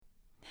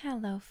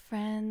Hello,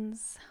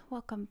 friends.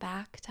 Welcome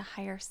back to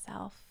Higher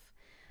Self.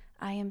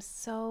 I am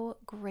so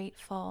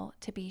grateful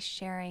to be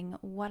sharing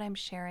what I'm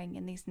sharing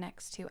in these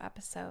next two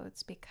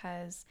episodes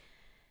because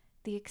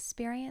the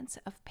experience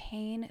of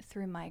pain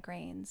through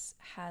migraines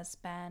has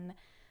been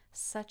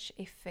such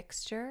a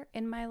fixture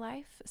in my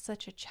life,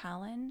 such a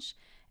challenge,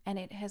 and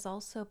it has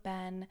also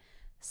been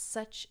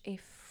such a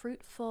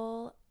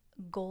fruitful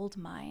gold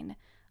mine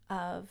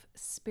of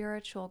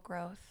spiritual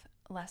growth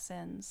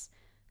lessons,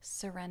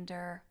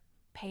 surrender,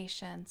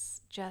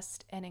 patience,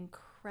 just an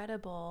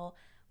incredible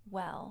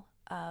well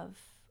of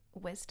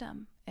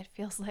wisdom. It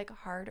feels like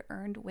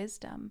hard-earned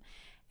wisdom.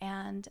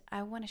 And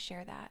I want to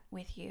share that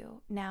with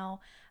you. Now,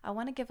 I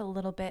want to give a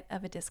little bit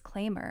of a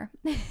disclaimer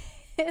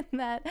in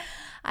that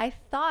I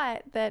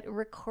thought that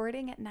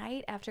recording at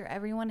night after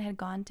everyone had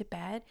gone to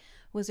bed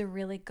was a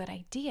really good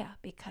idea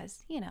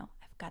because,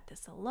 I've got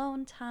this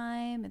alone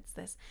time. It's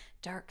this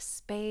dark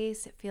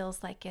space. It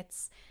feels like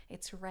it's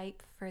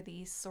ripe for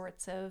these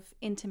sorts of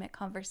intimate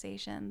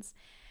conversations.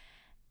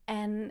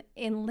 And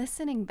in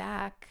listening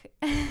back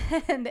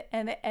and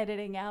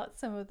editing out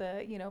some of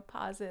the,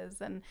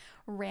 pauses and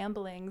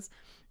ramblings,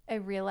 I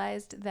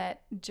realized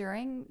that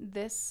during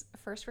this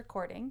first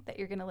recording that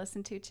you're going to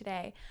listen to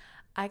today,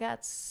 I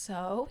got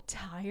so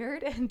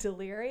tired and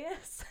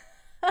delirious.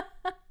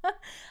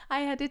 I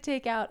had to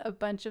take out a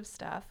bunch of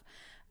stuff.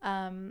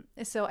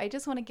 So I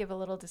just want to give a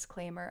little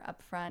disclaimer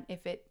up front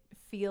if it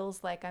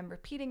feels like I'm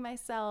repeating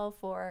myself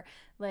or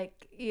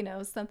like,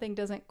 something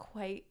doesn't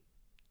quite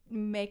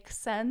make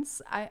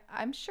sense.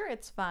 I'm sure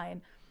it's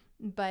fine,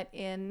 but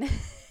in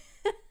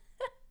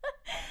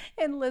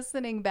in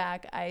listening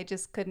back, I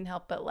just couldn't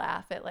help but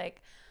laugh at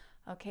like,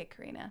 okay,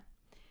 Karina,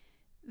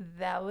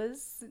 that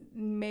was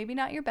maybe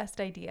not your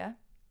best idea.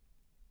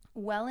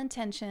 Well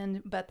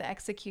intentioned, but the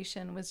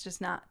execution was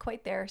just not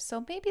quite there.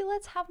 So maybe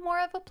let's have more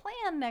of a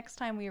plan next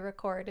time we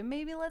record, and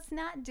maybe let's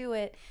not do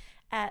it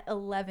at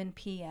 11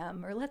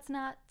 p.m. or let's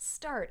not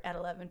start at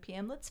 11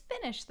 p.m. Let's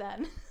finish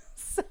then.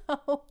 So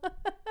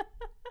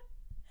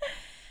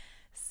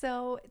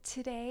So,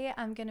 today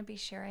I'm going to be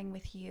sharing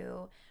with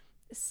you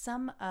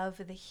some of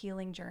the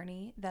healing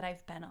journey that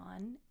I've been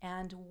on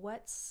and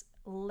what's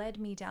led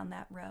me down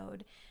that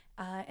road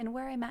and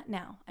where I'm at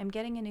now. I'm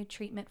getting a new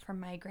treatment for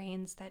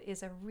migraines that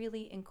is a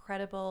really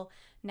incredible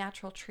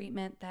natural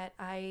treatment that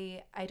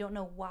I don't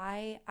know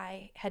why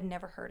I had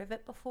never heard of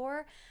it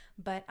before,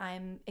 but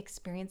I'm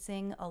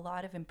experiencing a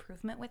lot of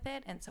improvement with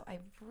it. And so I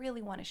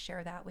really want to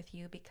share that with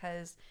you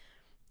because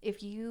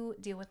if you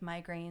deal with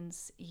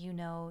migraines, you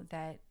know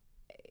that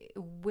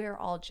we're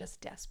all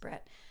just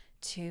desperate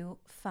to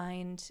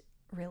find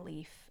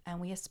relief, and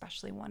we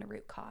especially want a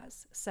root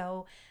cause.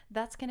 So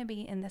that's going to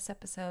be in this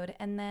episode.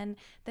 And then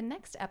the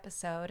next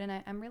episode, and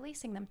I'm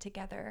releasing them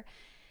together,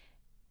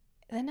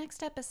 the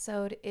next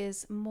episode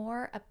is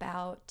more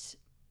about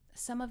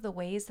some of the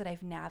ways that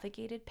I've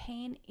navigated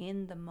pain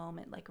in the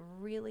moment, like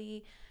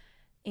really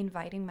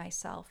inviting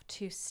myself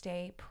to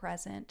stay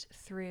present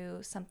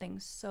through something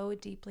so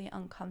deeply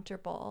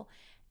uncomfortable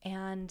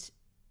and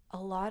a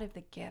lot of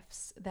the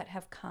gifts that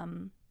have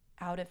come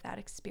out of that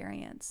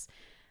experience.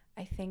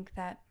 I think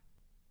that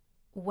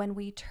when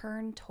we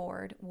turn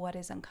toward what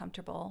is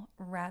uncomfortable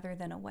rather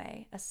than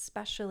away,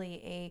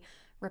 especially a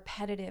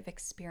repetitive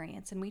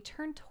experience, and we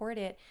turn toward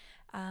it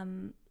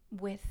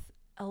with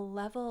a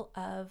level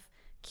of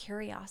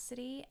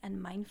curiosity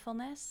and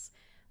mindfulness,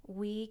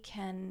 we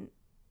can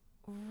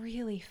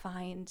really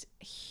find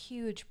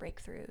huge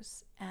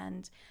breakthroughs.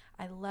 And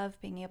I love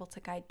being able to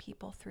guide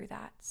people through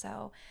that.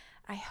 So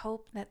I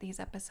hope that these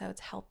episodes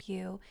help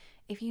you.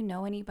 If you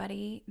know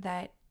anybody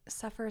that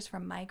suffers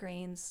from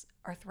migraines,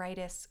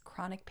 arthritis,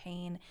 chronic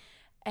pain,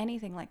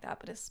 anything like that,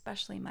 but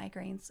especially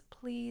migraines,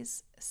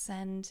 please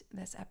send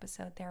this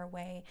episode their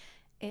way.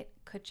 It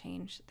could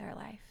change their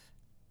life.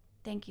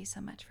 Thank you so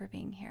much for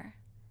being here.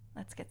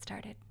 Let's get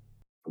started.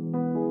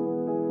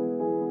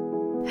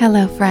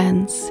 Hello,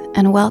 friends,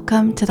 and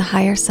welcome to the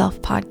Higher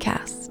Self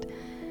podcast.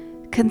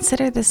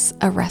 Consider this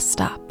a rest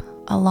stop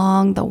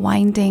along the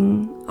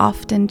winding,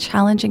 often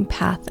challenging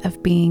path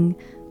of being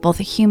both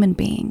a human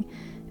being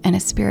and a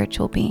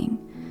spiritual being,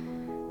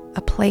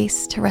 a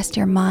place to rest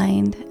your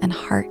mind and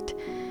heart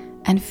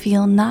and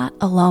feel not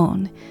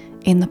alone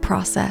in the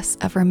process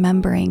of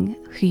remembering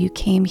who you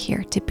came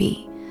here to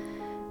be.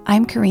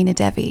 I'm Karina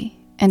Devi,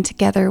 and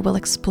together we'll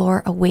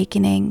explore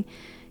awakening,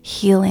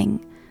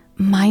 healing,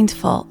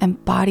 mindful,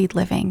 embodied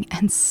living,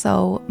 and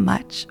so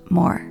much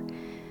more.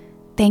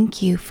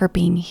 Thank you for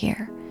being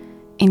here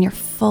in your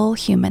full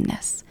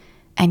humanness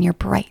and your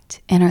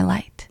bright inner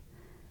light.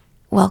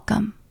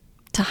 Welcome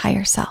to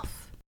Higher Self.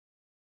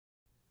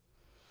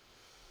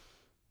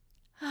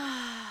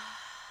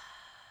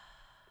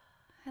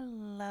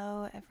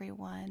 Hello,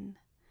 everyone.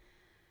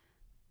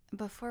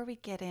 Before we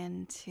get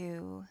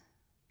into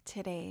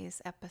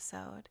today's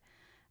episode,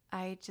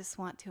 I just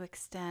want to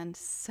extend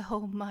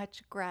so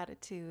much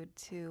gratitude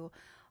to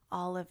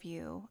all of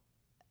you.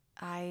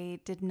 I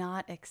did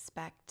not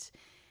expect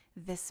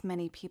this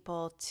many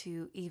people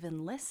to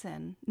even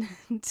listen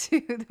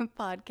to the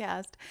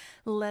podcast,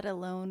 let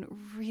alone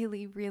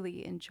really,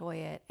 really enjoy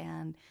it.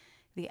 And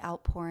the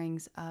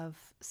outpourings of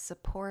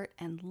support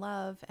and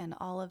love and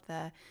all of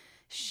the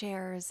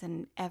shares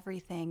and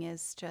everything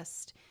is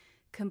just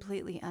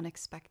completely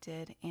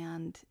unexpected.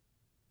 And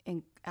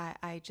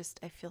I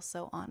feel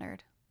so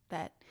honored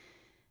that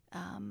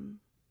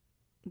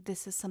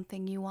this is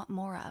something you want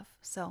more of.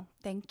 So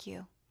thank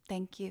you.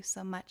 Thank you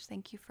so much.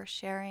 Thank you for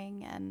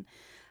sharing. And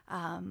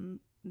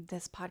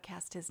this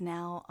podcast is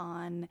now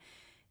on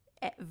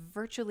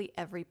virtually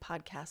every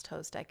podcast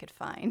host I could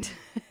find.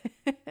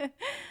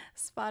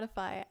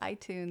 Spotify,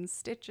 iTunes,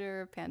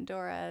 Stitcher,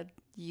 Pandora,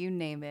 you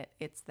name it,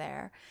 it's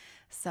there.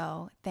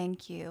 So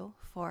thank you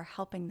for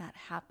helping that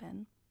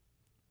happen.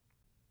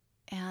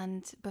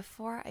 And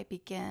before I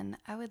begin,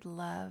 I would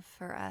love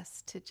for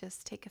us to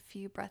just take a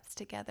few breaths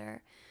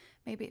together.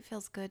 Maybe it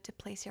feels good to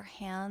place your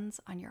hands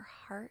on your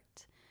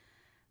heart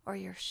or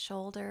your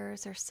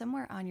shoulders or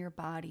somewhere on your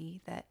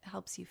body that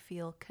helps you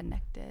feel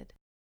connected.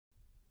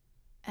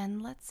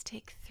 And let's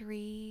take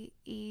 3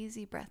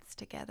 easy breaths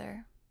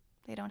together.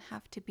 They don't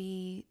have to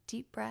be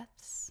deep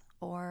breaths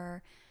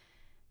or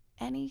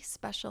any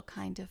special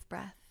kind of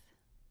breath,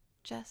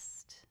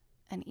 just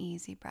an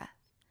easy breath.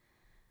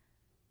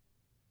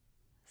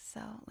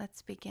 So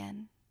let's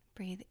begin.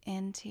 Breathe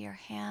into your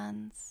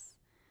hands,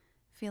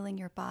 feeling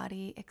your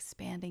body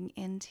expanding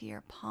into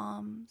your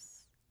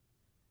palms.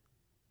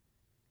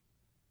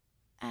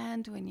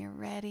 And when you're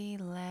ready,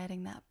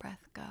 letting that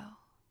breath go.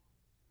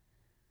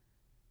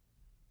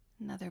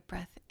 Another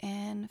breath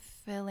in,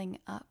 filling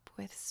up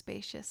with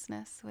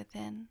spaciousness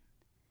within.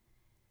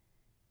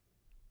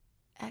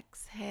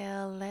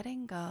 Exhale,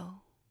 letting go,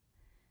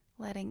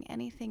 letting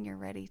anything you're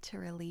ready to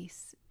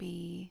release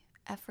be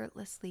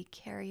effortlessly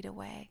carried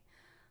away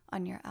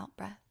on your out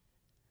breath.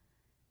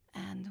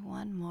 And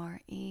one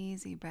more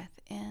easy breath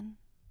in.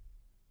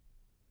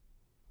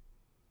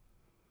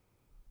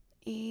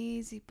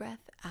 Easy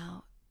breath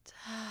out.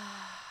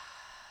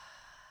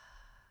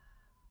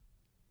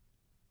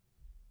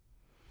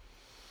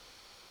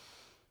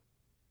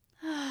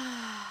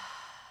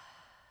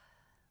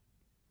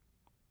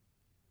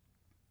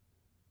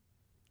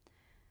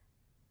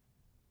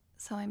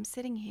 So I'm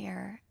sitting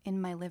here in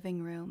my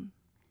living room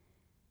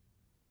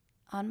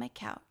on my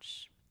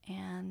couch,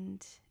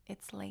 and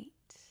it's late.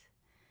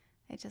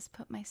 I just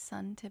put my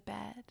son to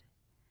bed,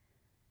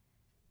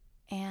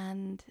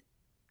 and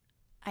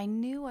I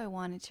knew I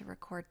wanted to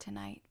record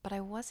tonight, but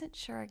I wasn't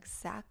sure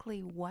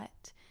exactly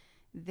what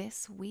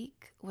this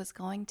week was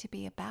going to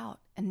be about.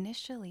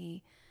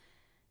 Initially,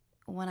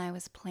 when I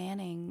was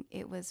planning,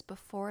 it was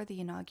before the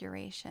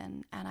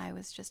inauguration, and I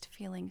was just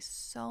feeling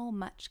so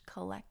much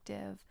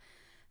collective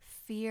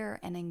fear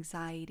and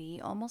anxiety,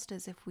 almost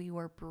as if we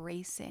were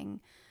bracing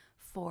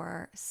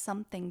for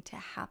something to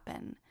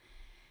happen.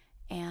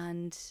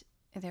 And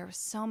there was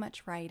so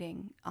much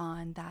writing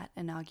on that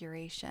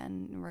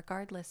inauguration,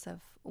 regardless of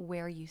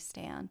where you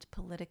stand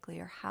politically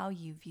or how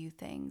you view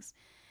things.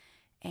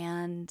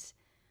 And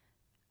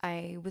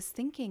I was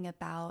thinking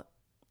about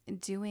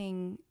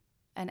doing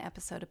an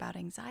episode about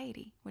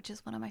anxiety, which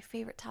is one of my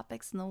favorite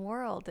topics in the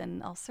world,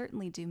 and I'll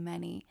certainly do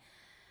many.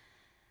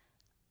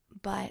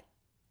 But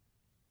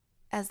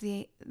as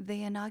the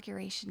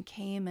inauguration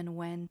came and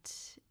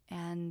went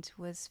and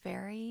was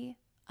very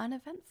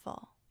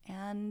uneventful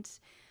and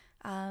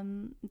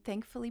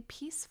thankfully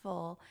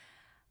peaceful,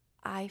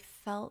 I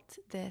felt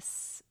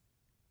this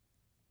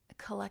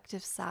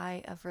collective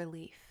sigh of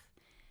relief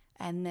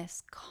and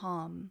this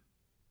calm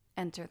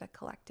enter the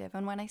collective.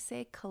 And when I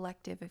say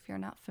collective, if you're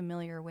not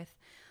familiar with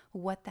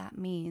what that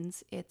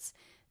means, it's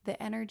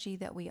the energy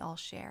that we all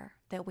share,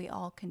 that we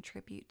all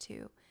contribute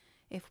to.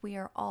 If we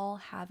are all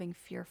having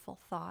fearful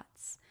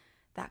thoughts,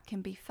 that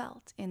can be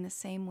felt in the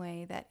same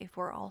way that if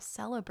we're all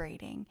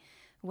celebrating,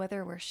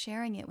 whether we're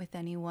sharing it with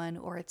anyone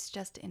or it's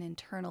just an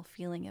internal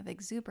feeling of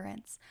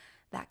exuberance,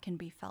 that can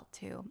be felt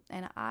too.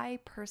 And I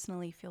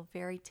personally feel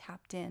very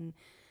tapped in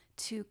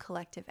to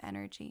collective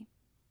energy.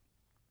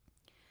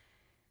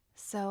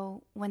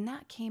 So when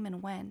that came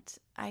and went,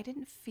 I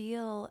didn't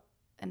feel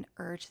an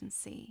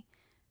urgency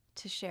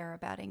to share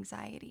about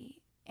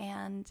anxiety.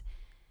 And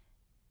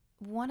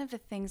one of the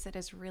things that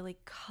has really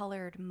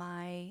colored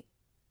my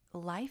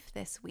life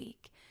this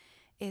week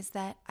is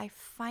that I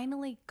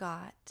finally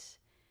got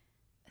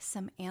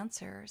some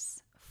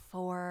answers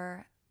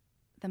for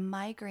the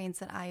migraines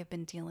that I have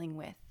been dealing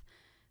with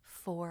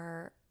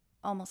for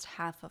almost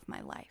half of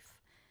my life.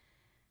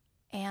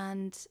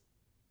 And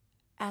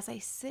as I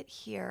sit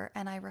here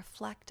and I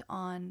reflect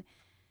on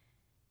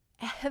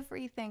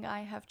everything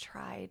I have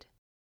tried,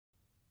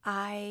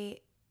 I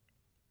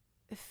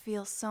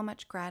feel so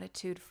much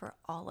gratitude for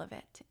all of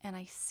it. And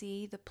I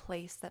see the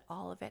place that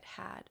all of it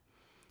had.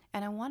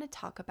 And I want to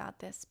talk about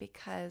this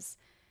because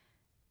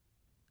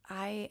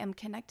I am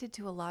connected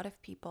to a lot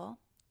of people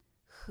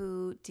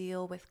who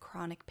deal with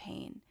chronic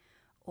pain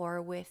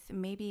or with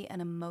maybe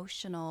an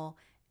emotional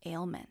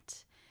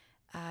ailment.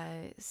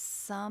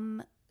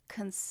 Some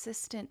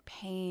consistent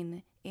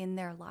pain in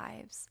their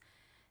lives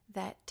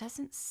that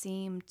doesn't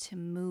seem to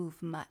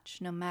move much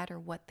no matter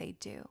what they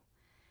do.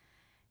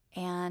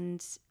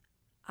 And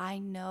I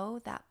know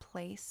that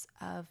place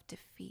of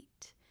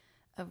defeat,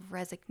 of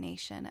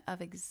resignation, of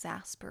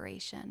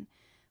exasperation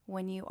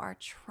when you are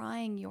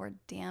trying your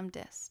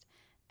damnedest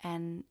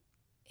and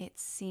it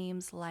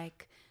seems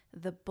like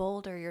the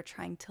boulder you're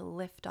trying to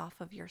lift off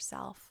of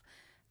yourself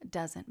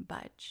doesn't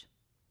budge.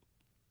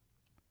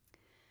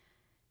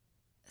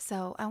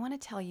 So I want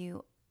to tell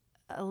you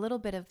a little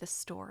bit of the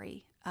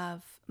story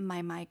of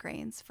my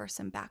migraines for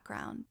some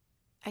background.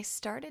 I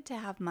started to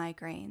have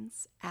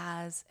migraines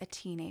as a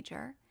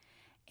teenager,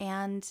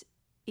 and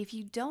if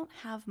you don't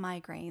have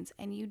migraines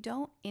and you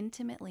don't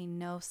intimately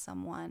know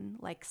someone,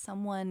 like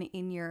someone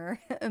in your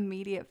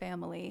immediate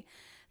family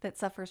that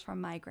suffers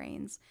from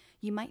migraines,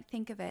 you might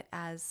think of it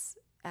as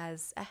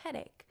a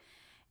headache.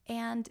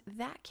 And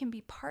that can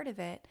be part of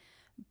it,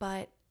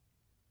 but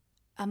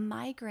a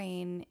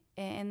migraine,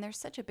 and there's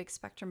such a big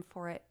spectrum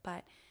for it,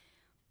 but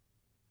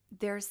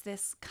there's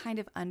this kind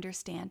of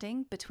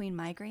understanding between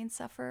migraine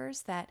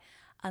sufferers that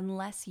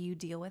unless you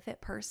deal with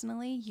it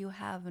personally, you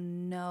have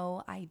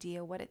no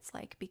idea what it's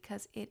like,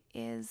 because it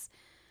is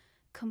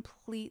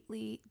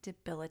completely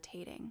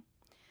debilitating.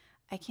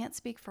 I can't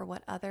speak for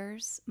what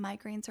others'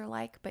 migraines are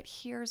like, but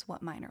here's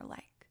what mine are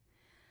like.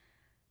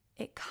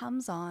 It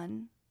comes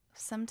on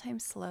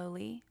sometimes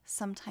slowly,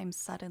 sometimes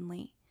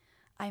suddenly.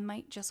 I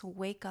might just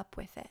wake up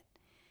with it,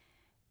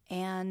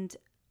 and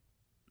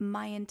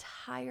my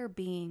entire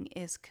being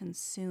is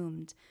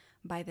consumed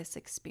by this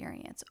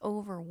experience,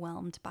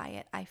 overwhelmed by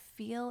it. I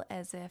feel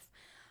as if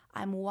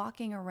I'm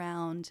walking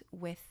around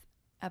with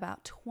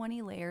about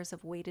 20 layers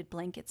of weighted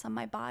blankets on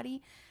my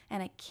body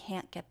and I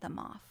can't get them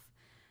off.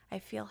 I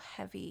feel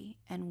heavy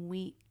and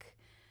weak.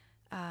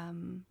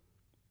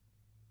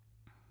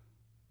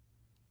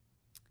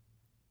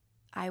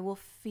 I will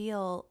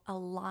feel a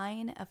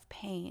line of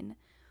pain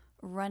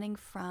running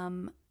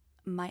from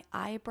my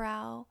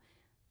eyebrow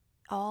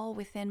all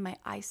within my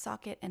eye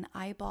socket and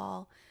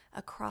eyeball,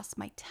 across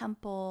my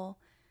temple,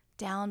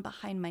 down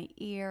behind my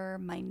ear,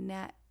 my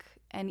neck,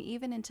 and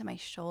even into my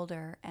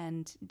shoulder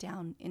and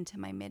down into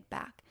my mid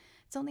back.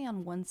 It's only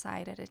on one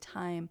side at a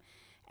time,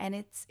 and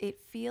it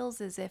feels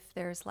as if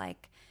there's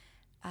like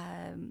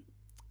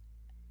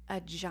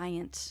a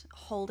giant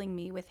holding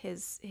me with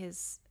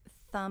his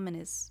thumb and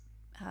his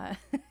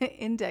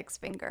index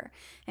finger,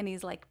 and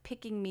he's like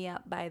picking me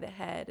up by the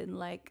head and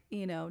like,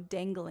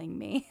 dangling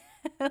me,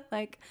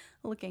 like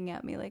looking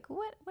at me like,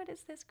 what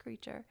is this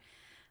creature?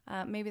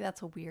 Maybe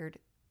that's a weird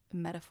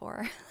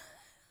metaphor.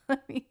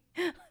 let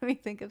me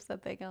think of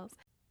something else.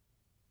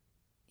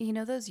 You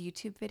know those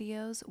YouTube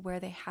videos where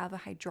they have a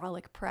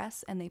hydraulic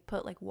press and they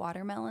put like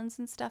watermelons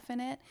and stuff in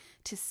it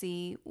to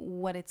see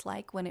what it's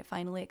like when it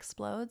finally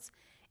explodes?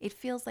 It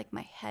feels like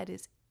my head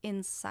is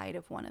inside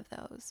of one of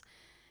those.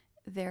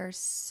 There's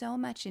so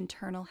much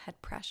internal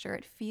head pressure.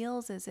 It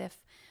feels as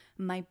if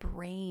my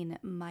brain,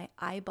 my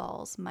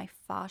eyeballs, my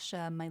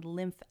fascia, my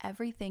lymph,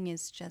 everything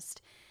is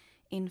just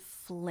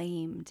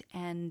inflamed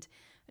and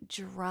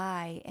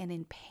dry and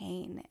in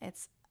pain.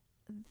 It's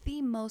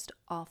the most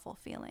awful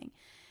feeling.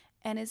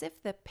 And as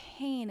if the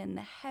pain and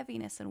the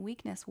heaviness and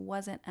weakness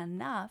wasn't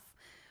enough,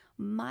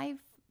 my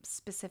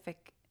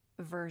specific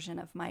version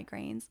of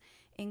migraines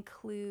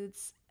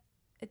includes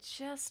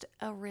just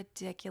a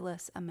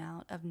ridiculous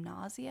amount of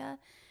nausea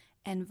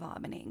and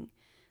vomiting.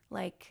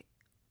 Like,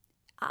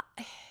 I,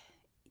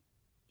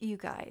 you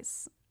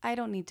guys, I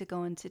don't need to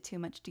go into too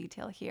much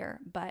detail here,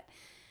 but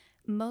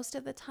most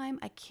of the time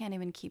I can't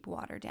even keep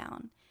water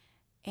down.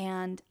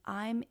 And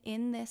I'm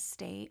in this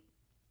state,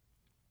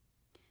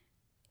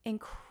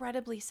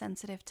 incredibly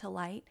sensitive to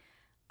light.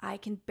 I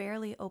can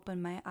barely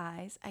open my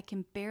eyes. I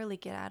can barely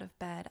get out of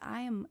bed.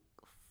 I am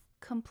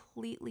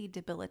completely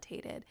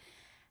debilitated.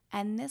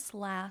 And this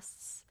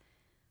lasts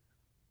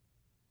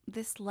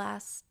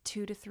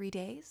 2 to 3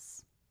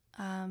 days.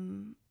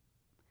 And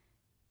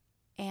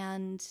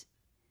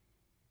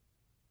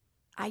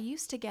I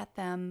used to get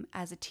them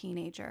as a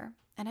teenager.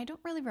 And I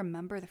don't really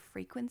remember the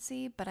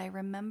frequency, but I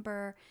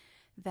remember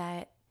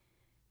that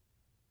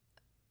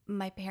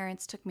my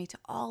parents took me to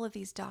all of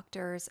these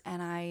doctors,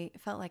 and I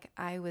felt like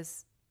I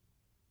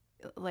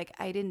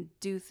didn't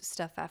do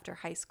stuff after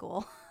high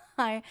school.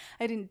 I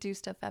didn't do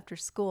stuff after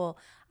school.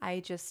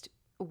 I just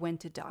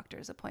went to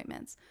doctor's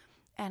appointments,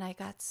 and I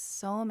got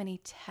so many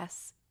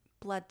tests,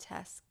 blood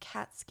tests,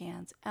 CAT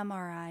scans,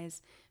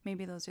 MRIs,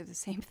 maybe those are the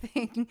same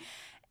thing,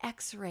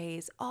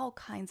 x-rays, all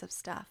kinds of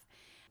stuff.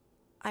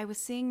 I was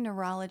seeing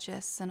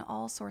neurologists and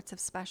all sorts of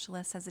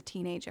specialists as a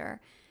teenager.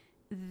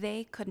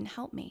 They couldn't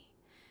help me.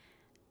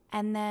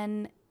 And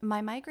then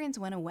my migraines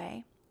went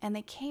away, and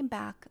they came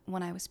back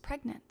when I was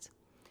pregnant.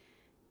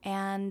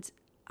 And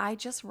I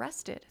just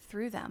rested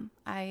through them.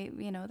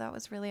 That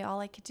was really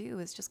all I could do,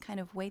 was just kind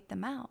of wait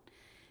them out.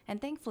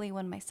 And thankfully,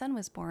 when my son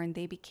was born,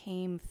 they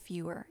became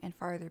fewer and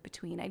farther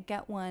between. I'd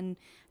get one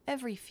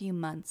every few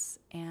months,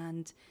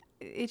 and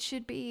it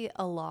should be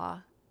a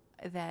law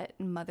that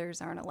mothers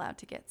aren't allowed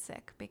to get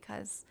sick,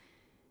 because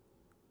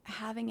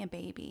having a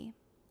baby,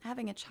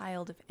 having a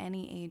child of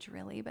any age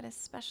really, but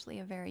especially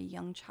a very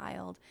young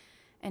child,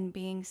 and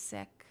being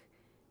sick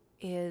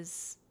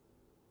is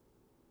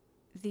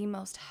the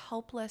most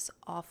helpless,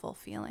 awful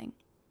feeling.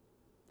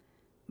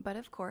 But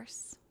of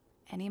course,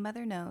 any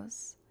mother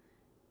knows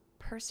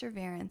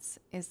perseverance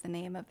is the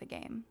name of the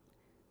game.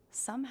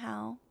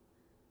 Somehow,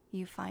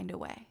 you find a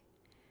way.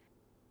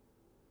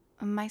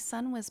 My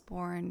son was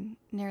born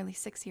nearly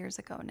 6 years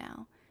ago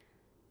now,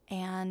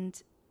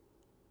 and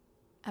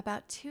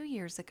about 2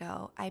 years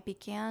ago, I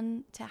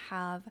began to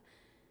have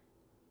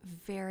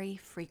very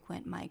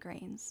frequent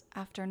migraines.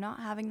 After not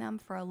having them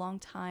for a long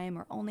time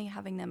or only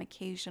having them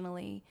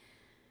occasionally,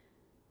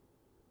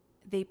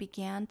 they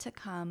began to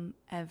come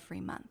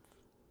every month.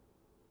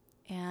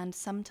 And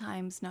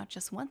sometimes not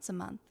just once a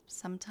month,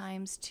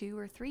 sometimes 2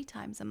 or 3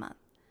 times a month.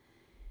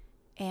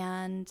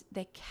 And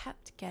they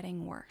kept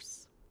getting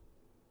worse.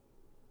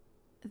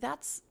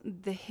 That's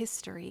the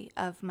history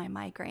of my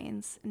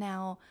migraines.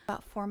 Now,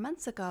 about 4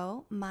 months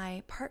ago,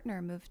 my partner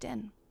moved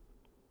in.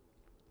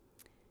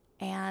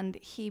 And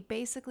he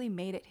basically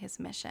made it his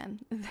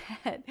mission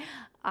that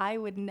I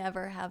would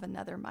never have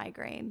another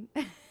migraine.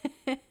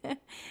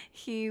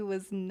 He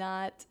was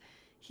not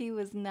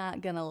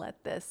going to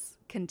let this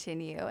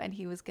continue, and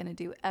he was going to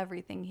do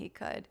everything he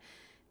could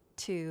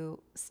to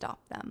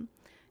stop them.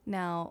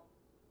 Now,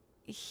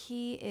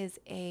 he is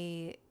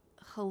a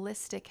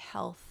holistic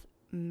health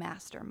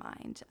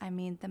mastermind. I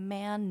mean, the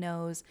man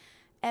knows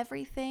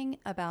everything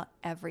about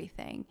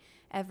everything.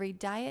 Every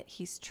diet,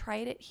 he's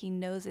tried it. He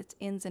knows its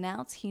ins and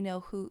outs. He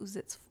knows who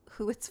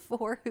it's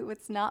for, who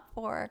it's not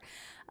for.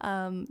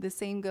 The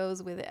same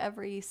goes with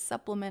every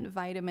supplement,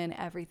 vitamin,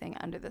 everything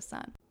under the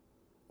sun.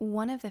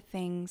 One of the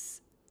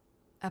things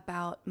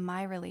about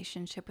my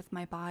relationship with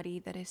my body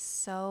that is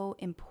so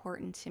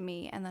important to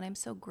me and that I'm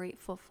so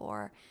grateful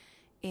for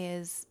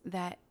is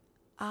that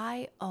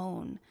I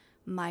own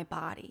my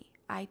body.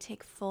 I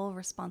take full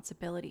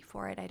responsibility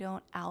for it. I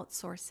don't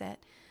outsource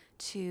it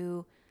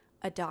to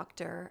a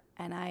doctor,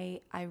 and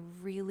I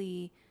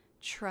really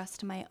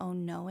trust my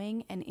own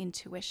knowing and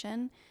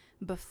intuition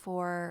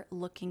before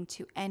looking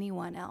to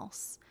anyone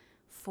else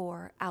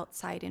for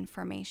outside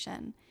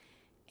information.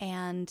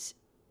 And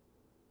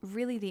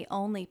really the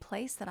only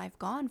place that I've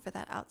gone for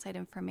that outside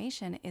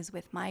information is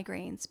with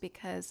migraines,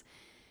 because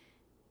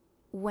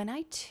when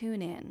I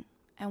tune in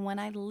and when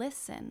I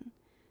listen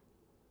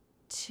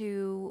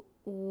to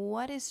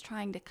what is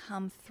trying to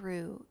come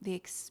through the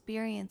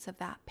experience of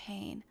that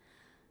pain,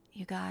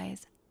 you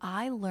guys,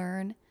 I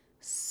learn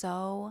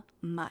so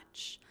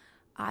much.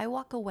 I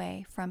walk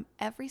away from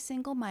every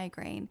single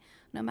migraine,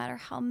 no matter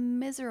how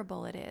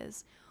miserable it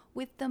is,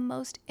 with the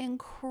most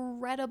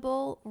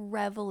incredible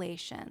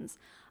revelations.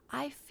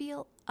 I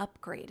feel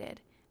upgraded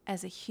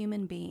as a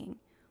human being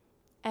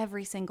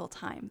every single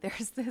time.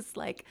 There's this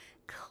like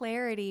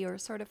clarity or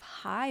sort of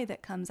high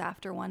that comes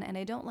after one, and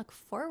I don't look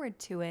forward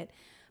to it,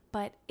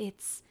 but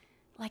it's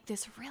like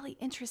this really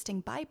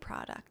interesting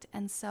byproduct.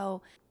 And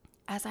so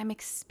as I'm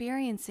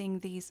experiencing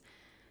these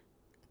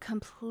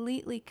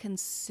completely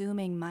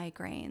consuming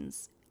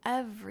migraines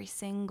every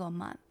single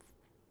month,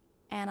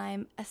 and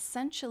I'm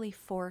essentially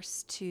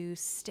forced to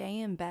stay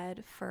in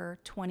bed for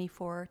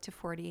 24 to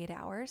 48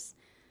 hours,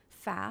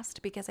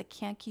 fast because I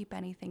can't keep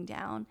anything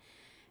down,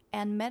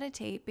 and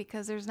meditate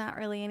because there's not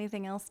really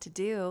anything else to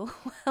do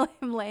while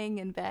I'm laying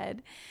in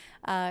bed.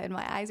 And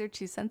my eyes are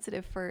too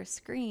sensitive for a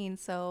screen,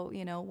 so,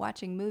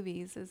 watching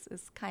movies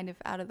is kind of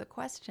out of the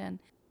question.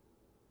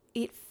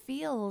 It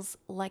feels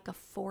like a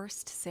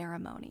forced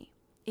ceremony.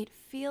 It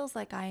feels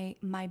like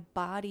my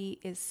body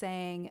is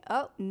saying,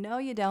 oh, no,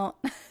 you don't.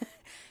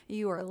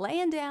 You are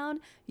laying down,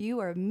 you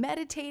are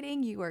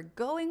meditating, you are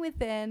going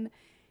within,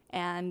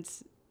 and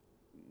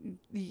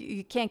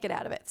you can't get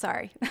out of it.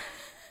 Sorry.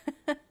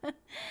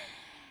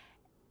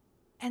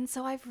 And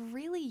so I've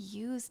really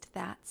used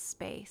that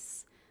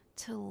space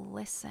to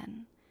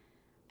listen.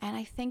 And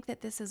I think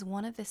that this is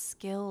one of the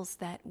skills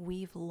that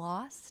we've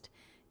lost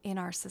in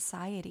our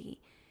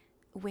society,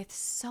 with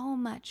so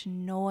much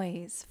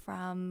noise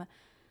from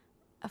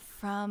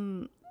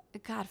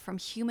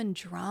human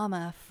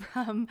drama,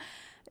 from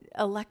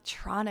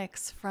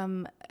electronics,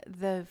 from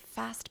the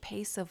fast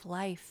pace of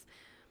life.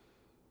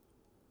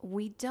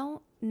 We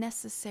don't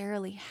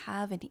necessarily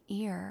have an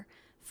ear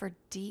for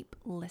deep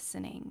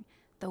listening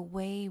the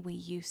way we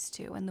used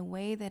to, and the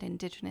way that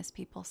Indigenous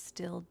people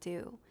still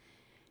do.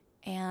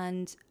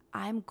 And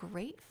I'm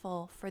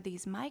grateful for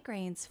these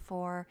migraines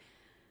for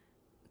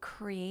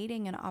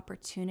creating an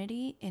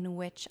opportunity in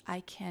which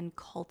I can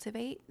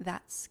cultivate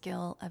that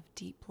skill of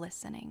deep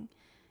listening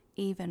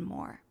even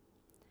more.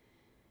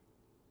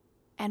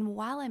 And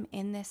while I'm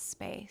in this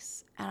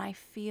space and I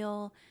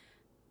feel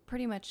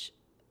pretty much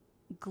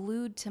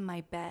glued to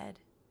my bed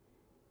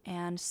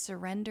and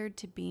surrendered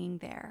to being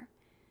there,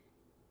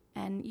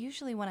 and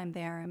usually when I'm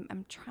there,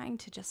 I'm trying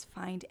to just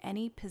find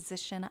any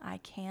position I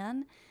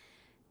can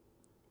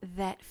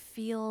that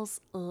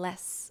feels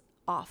less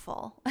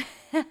awful.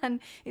 And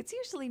it's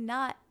usually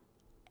not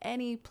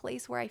any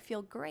place where I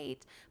feel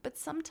great, but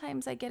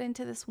sometimes I get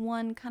into this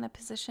one kind of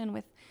position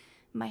with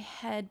my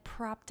head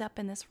propped up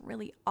in this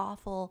really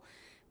awful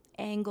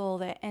angle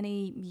that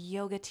any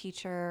yoga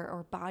teacher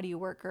or body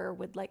worker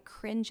would like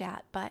cringe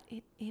at, but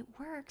it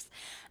works.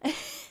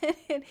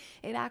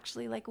 it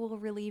actually like will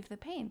relieve the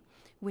pain,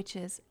 which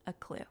is a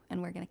clue.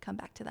 And we're going to come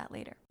back to that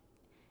later.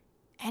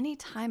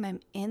 Anytime I'm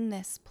in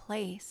this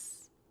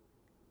place,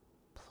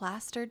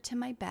 plastered to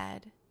my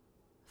bed,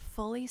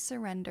 fully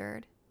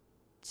surrendered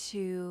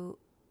to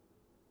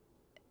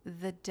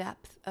the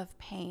depth of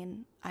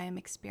pain I am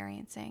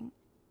experiencing,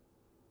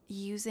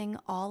 using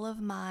all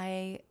of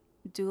my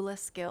doula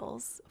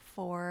skills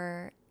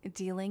for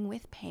dealing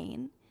with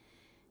pain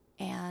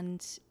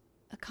and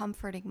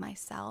comforting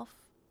myself,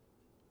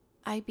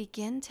 I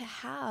begin to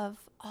have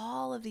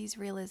all of these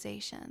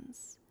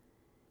realizations.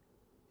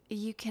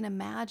 You can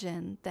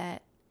imagine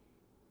that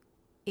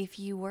if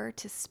you were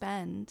to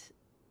spend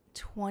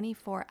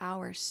 24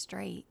 hours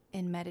straight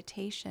in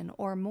meditation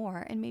or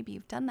more, and maybe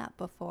you've done that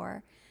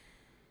before,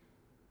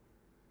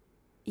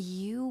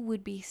 you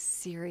would be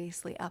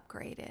seriously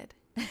upgraded.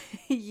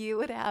 You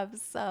would have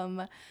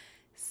some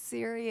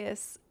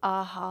serious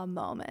aha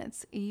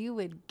moments. You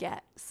would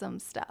get some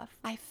stuff.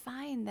 I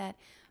find that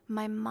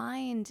my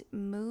mind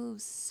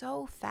moves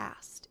so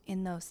fast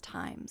in those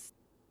times.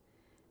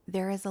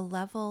 There is a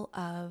level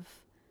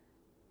of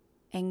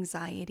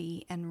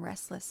anxiety and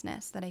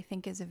restlessness that I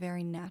think is a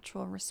very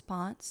natural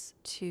response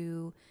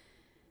to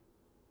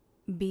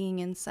being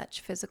in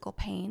such physical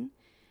pain.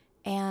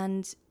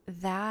 And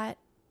that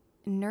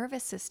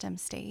nervous system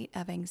state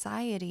of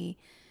anxiety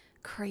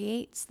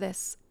creates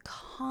this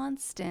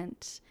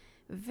constant,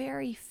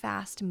 very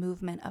fast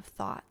movement of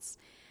thoughts.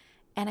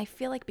 And I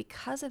feel like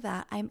because of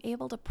that, I'm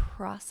able to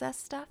process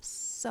stuff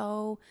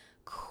so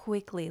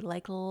quickly,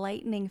 like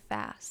lightning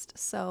fast.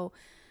 So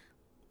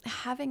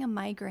having a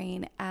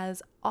migraine,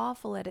 as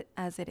awful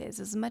as it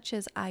is, as much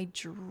as I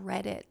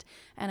dread it,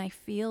 and I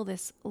feel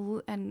this,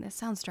 and it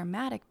sounds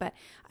dramatic, but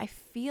I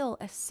feel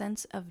a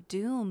sense of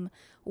doom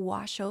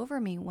wash over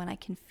me when I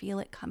can feel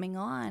it coming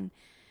on.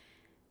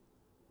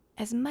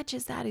 As much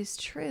as that is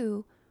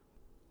true,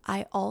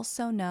 I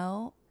also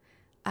know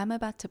I'm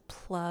about to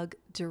plug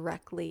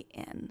directly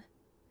in.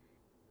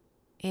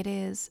 It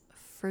is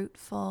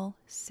fruitful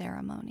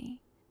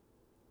ceremony.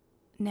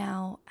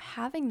 Now,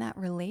 having that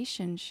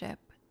relationship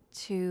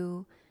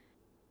to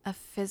a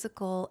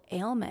physical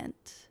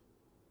ailment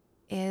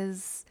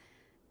is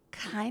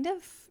kind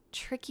of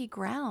tricky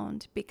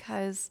ground,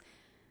 because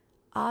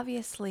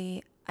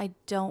obviously I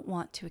don't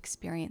want to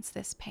experience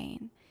this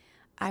pain.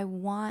 I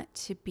want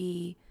to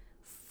be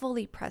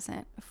fully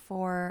present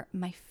for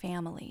my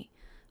family,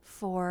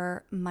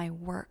 for my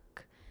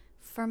work,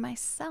 for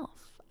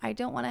myself. I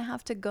don't want to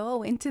have to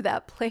go into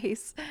that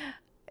place,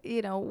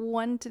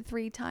 1 to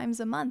 3 times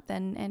a month,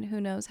 and who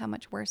knows how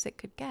much worse it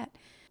could get.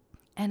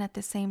 And at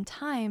the same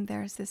time,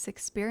 there's this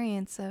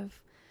experience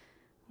of,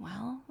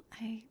 well,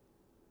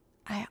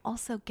 I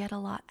also get a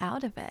lot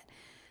out of it.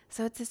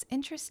 So it's this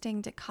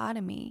interesting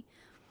dichotomy.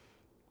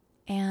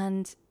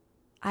 And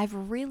I've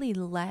really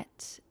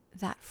let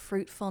that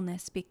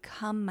fruitfulness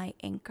become my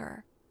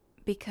anchor,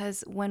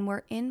 because when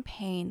we're in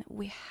pain,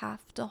 we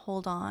have to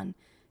hold on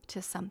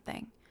to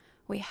something.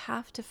 We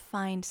have to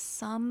find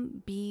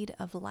some bead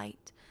of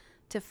light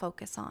to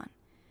focus on,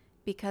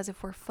 because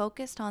if we're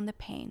focused on the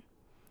pain,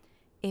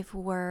 if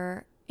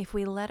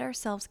we let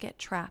ourselves get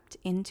trapped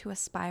into a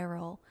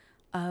spiral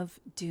of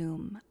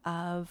doom,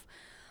 of,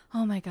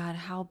 oh my God,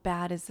 how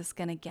bad is this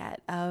going to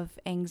get, of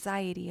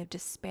anxiety, of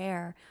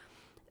despair,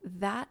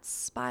 that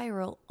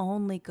spiral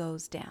only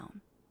goes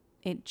down.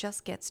 It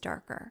just gets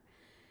darker.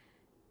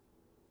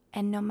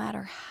 And no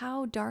matter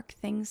how dark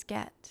things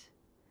get,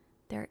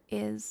 there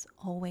is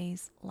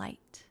always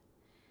light.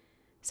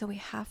 So we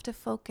have to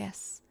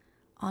focus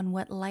on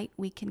what light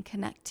we can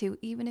connect to,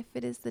 even if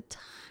it is the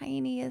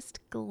tiniest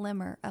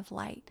glimmer of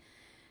light.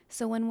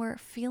 So when we're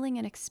feeling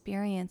an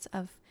experience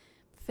of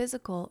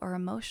physical or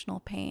emotional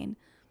pain,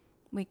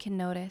 we can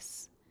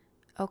notice,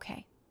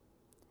 okay,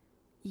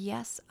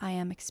 yes, I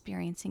am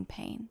experiencing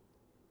pain.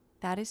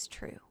 That is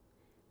true.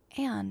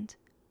 And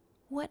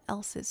what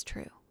else is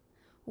true?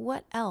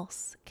 What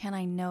else can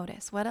I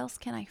notice? What else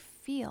can I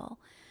feel?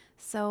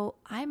 So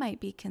I might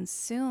be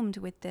consumed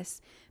with this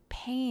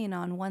pain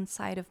on one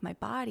side of my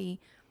body,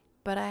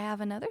 but I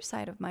have another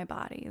side of my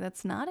body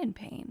that's not in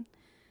pain.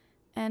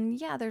 And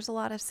yeah, there's a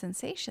lot of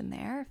sensation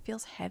there. It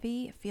feels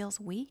heavy, it feels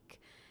weak.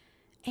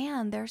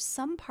 And there's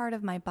some part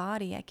of my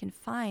body I can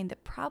find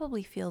that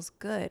probably feels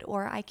good,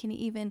 or I can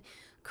even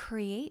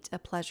create a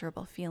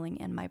pleasurable feeling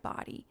in my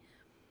body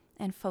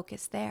and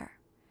focus there.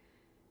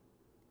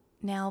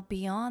 Now,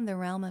 beyond the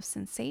realm of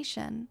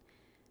sensation,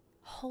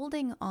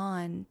 holding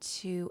on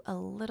to a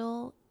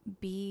little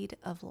bead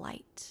of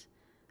light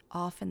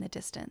off in the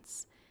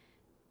distance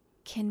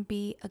can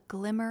be a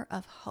glimmer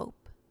of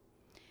hope.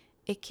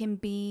 It can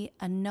be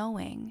a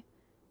knowing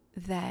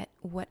that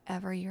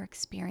whatever you're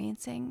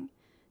experiencing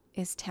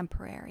is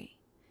temporary.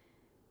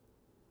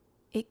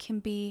 It can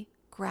be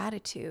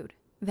gratitude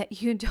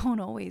that you don't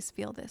always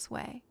feel this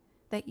way,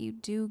 that you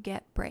do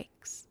get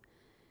breaks.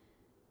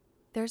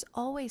 There's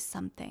always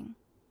something.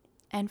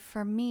 And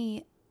for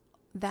me,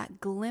 that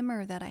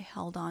glimmer that I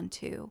held on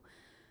to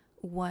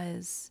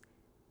was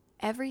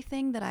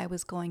everything that I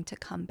was going to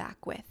come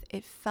back with.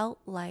 It felt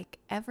like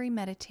every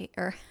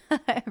meditation,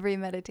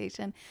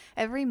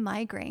 every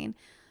migraine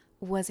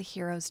was a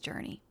hero's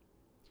journey.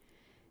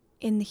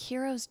 In the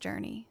hero's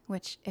journey,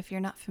 which if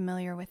you're not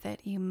familiar with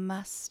it, you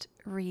must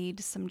read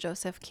some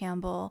Joseph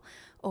Campbell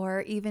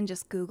or even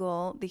just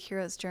Google the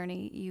hero's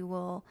journey. You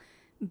will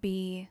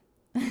be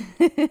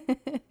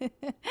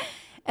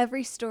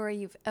every story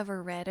you've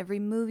ever read, every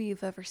movie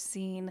you've ever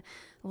seen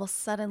will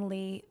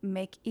suddenly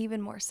make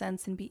even more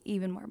sense and be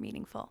even more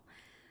meaningful.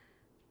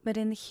 But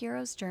in the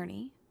hero's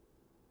journey,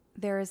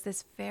 there is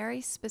this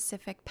very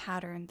specific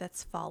pattern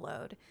that's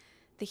followed.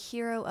 The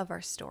hero of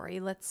our story,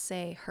 let's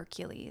say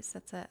Hercules,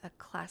 that's a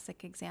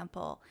classic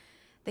example.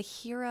 The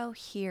hero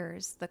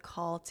hears the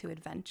call to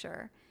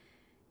adventure,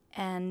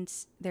 and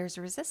there's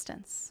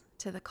resistance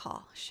to the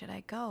call. Should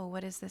I go?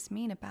 What does this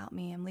mean about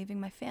me? I'm leaving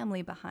my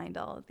family behind,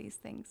 all of these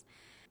things.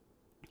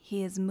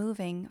 He is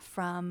moving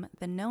from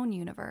the known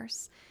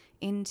universe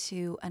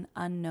into an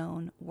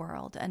unknown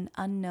world, an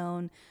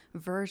unknown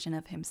version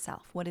of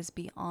himself, what is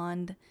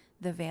beyond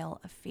the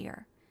veil of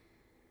fear.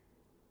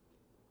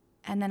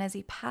 And then as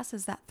he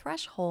passes that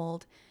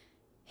threshold,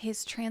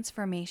 his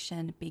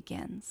transformation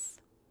begins.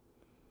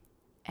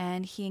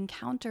 And he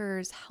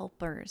encounters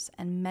helpers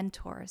and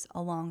mentors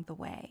along the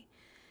way.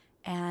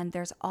 And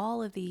there's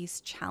all of these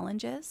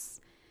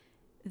challenges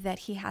that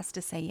he has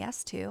to say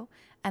yes to.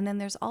 And then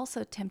there's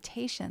also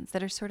temptations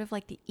that are sort of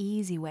like the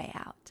easy way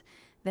out,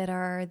 that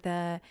are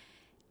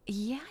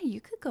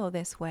you could go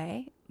this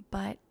way,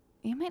 but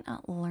you might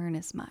not learn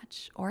as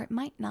much, or it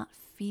might not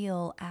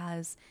feel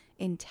as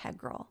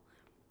integral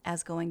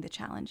as going the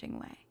challenging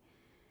way.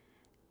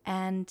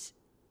 And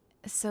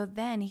so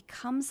then he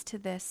comes to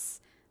this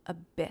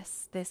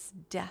abyss, this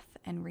death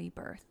and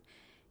rebirth.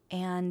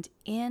 And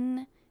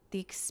in the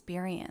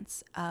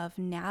experience of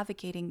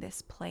navigating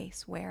this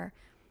place where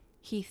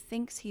he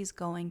thinks he's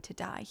going to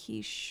die,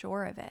 he's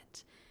sure of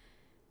it,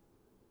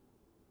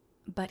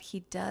 but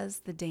he does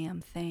the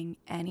damn thing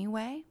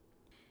anyway.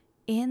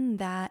 In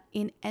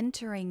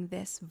entering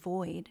this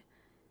void,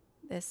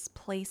 this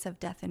place of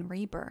death and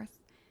rebirth,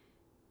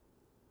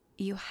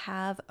 you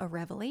have a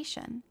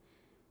revelation.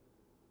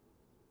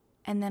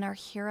 And then our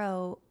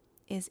hero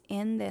is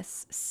in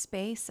this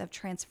space of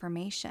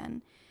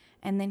transformation.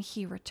 And then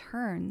he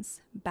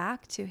returns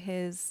back to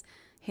his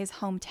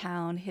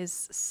hometown,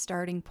 his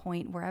starting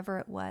point, wherever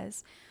it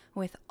was,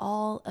 with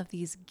all of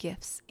these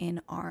gifts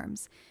in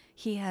arms.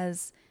 He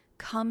has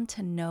come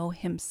to know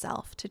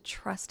himself, to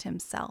trust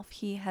himself.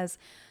 He has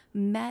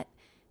met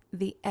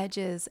the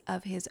edges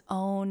of his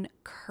own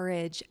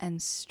courage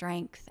and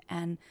strength.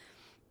 And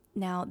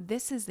now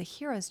this is the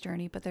hero's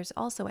journey, but there's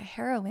also a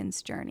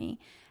heroine's journey.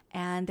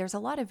 And there's a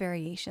lot of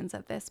variations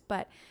of this,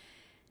 but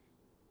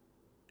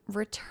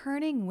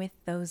returning with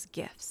those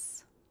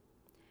gifts,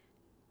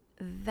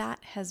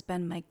 that has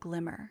been my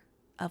glimmer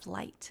of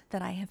light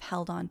that I have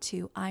held on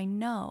to. I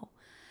know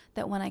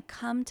that when I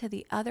come to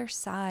the other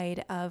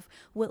side of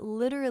what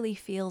literally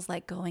feels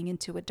like going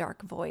into a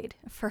dark void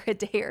for a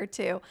day or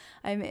two,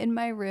 I'm in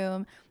my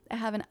room, I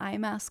have an eye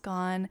mask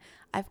on,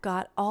 I've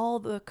got all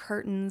the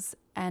curtains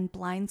and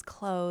blinds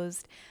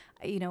closed,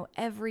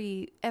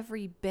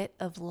 every bit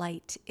of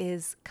light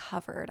is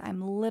covered.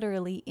 I'm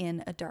literally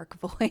in a dark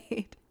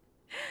void.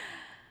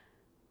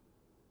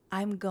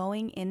 I'm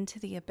going into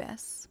the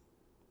abyss,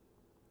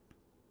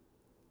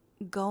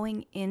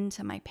 going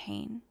into my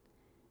pain,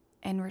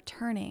 and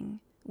returning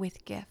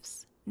with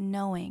gifts,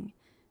 knowing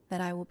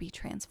that I will be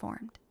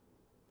transformed.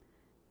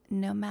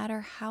 No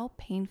matter how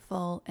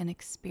painful an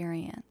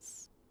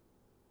experience,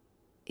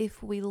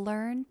 if we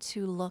learn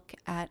to look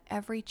at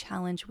every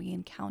challenge we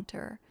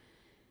encounter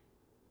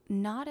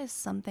not as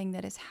something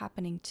that is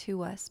happening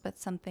to us, but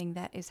something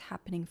that is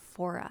happening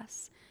for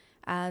us,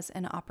 as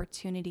an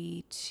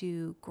opportunity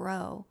to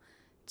grow,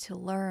 to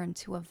learn,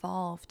 to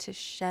evolve, to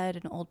shed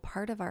an old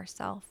part of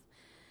ourselves,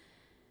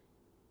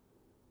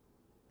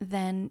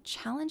 then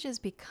challenges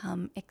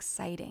become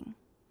exciting.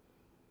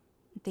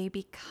 They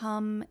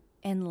become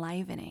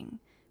enlivening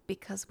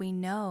because we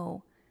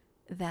know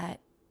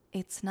that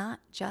it's not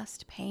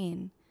just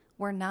pain.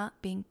 We're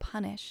not being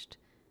punished.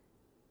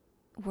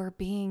 We're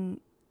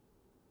being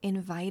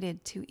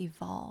invited to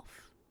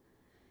evolve.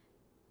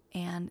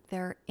 And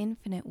there are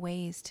infinite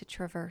ways to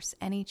traverse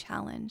any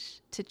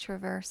challenge, to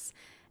traverse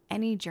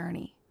any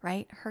journey,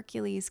 right?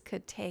 Hercules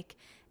could take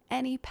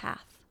any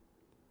path,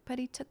 but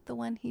he took the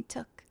one he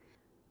took.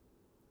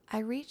 I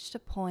reached a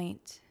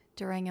point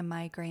during a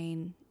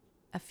migraine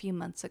a few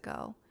months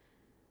ago.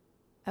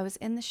 I was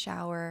in the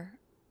shower.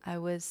 I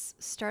was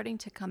starting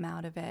to come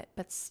out of it,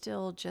 but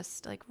still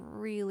just like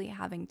really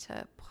having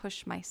to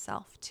push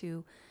myself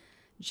to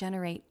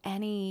generate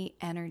any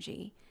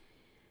energy.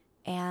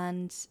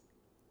 And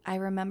I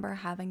remember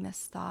having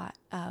this thought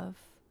of,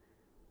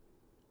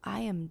 I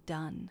am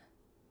done.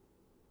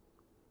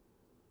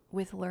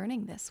 with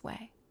learning this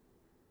way.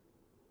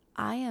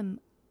 I am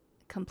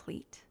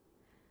complete.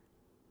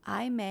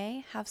 I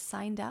may have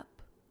signed up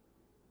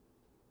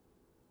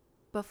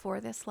before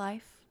this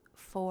life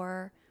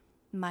for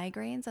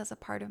migraines as a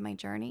part of my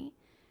journey,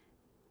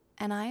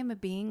 and I am a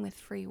being with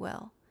free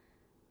will,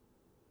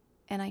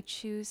 and I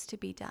choose to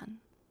be done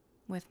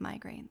with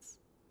migraines.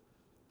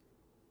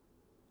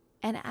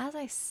 And as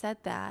I said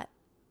that,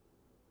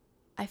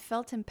 I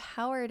felt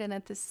empowered, and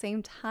at the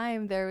same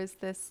time, there was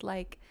this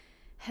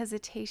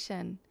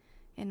hesitation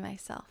in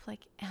myself.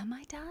 Am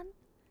I done?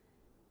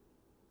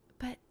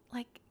 But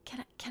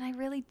can I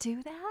really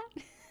do that?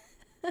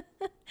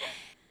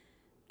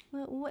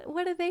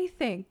 What do they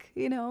think?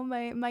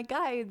 My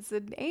guides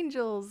and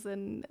angels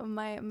and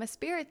my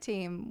spirit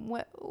team.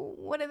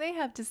 What do they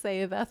have to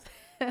say about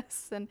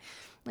this? And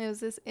it was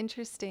this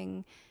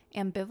interesting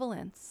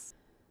ambivalence.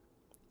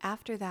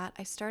 After that,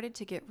 I started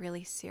to get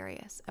really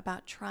serious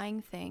about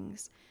trying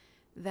things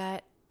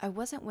that I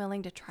wasn't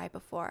willing to try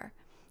before.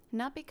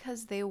 Not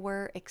because they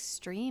were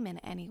extreme in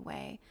any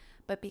way,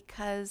 but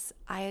because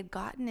I had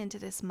gotten into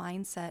this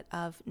mindset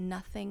of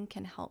nothing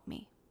can help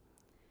me.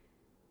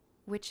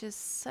 Which is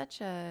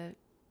such it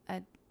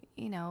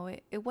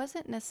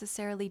wasn't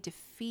necessarily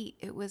defeat.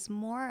 It was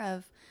more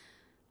of,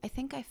 I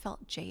think I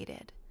felt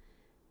jaded.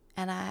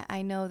 And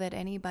I know that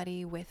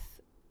anybody with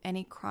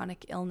any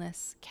chronic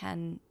illness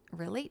can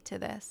relate to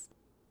this.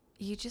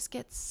 You just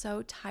get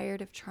so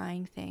tired of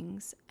trying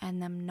things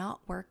and them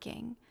not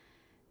working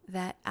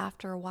that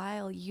after a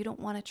while you don't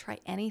want to try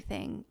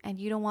anything, and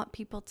you don't want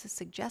people to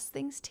suggest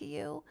things to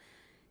you.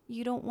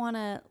 You don't want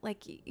to,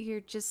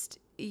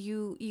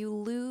 you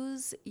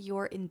lose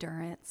your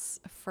endurance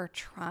for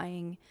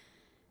trying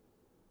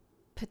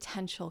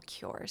potential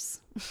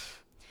cures.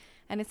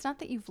 And it's not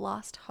that you've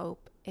lost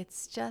hope,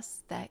 it's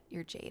just that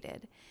you're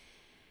jaded.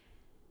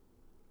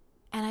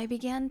 And I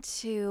began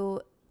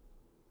to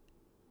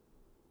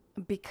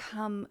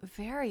become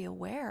very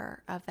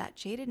aware of that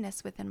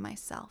jadedness within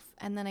myself.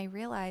 And then I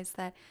realized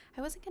that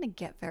I wasn't going to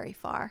get very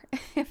far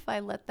if I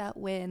let that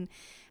win.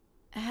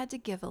 I had to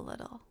give a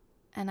little,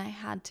 and I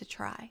had to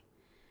try.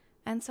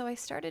 And so I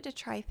started to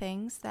try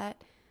things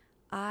that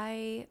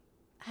I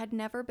had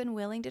never been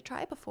willing to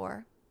try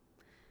before.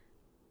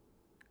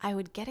 I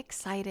would get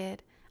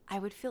excited, I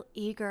would feel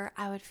eager,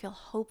 I would feel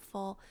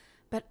hopeful,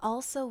 but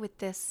also with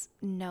this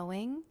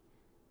knowing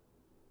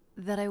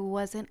that I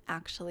wasn't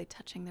actually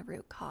touching the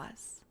root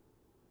cause,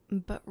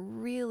 but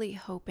really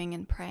hoping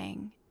and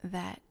praying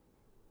that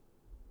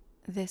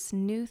this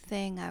new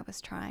thing I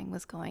was trying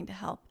was going to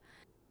help.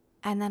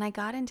 And then I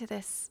got into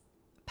this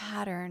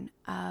pattern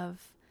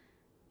of,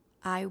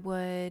 I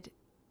would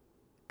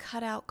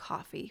cut out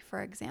coffee,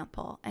 for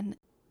example,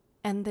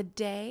 and the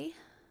day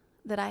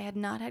that I had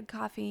not had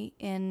coffee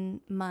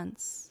in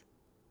months,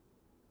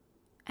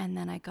 and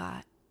then I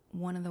got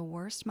one of the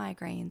worst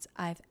migraines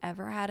I've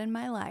ever had in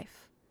my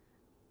life,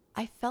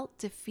 I felt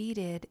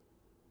defeated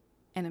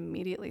and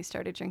immediately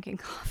started drinking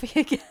coffee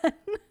again.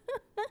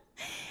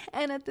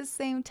 And at the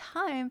same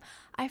time,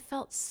 I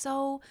felt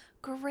so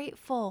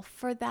grateful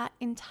for that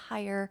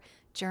entire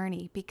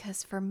journey,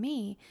 because for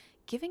me,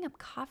 giving up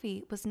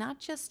coffee was not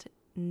just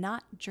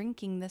not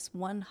drinking this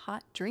one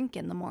hot drink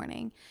in the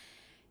morning.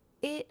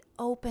 It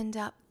opened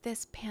up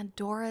this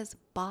Pandora's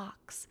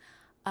box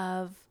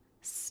of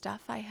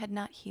stuff I had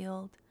not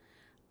healed,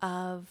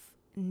 of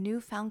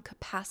newfound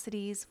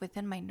capacities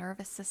within my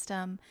nervous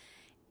system.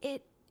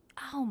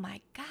 Oh my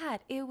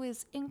God, it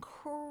was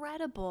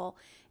incredible.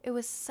 It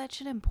was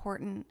such an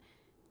important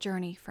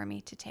journey for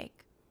me to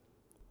take.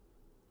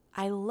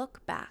 I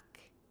look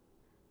back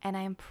and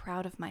I am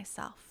proud of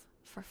myself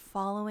for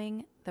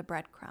following the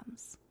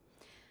breadcrumbs.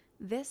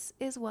 This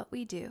is what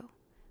we do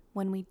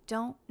when we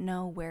don't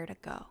know where to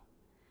go,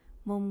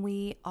 when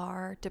we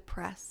are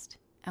depressed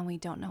and we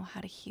don't know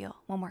how to heal,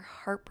 when we're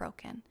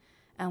heartbroken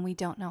and we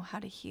don't know how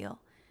to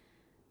heal,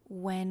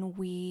 when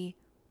we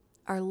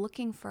are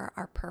looking for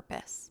our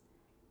purpose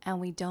and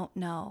we don't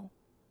know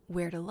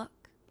where to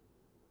look.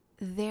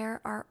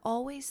 There are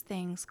always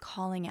things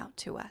calling out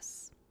to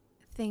us,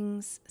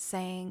 things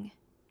saying,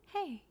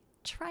 hey,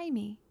 try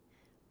me,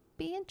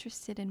 be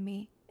interested in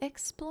me,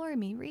 explore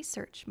me,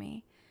 research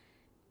me.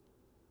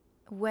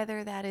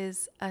 Whether that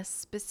is a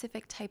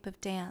specific type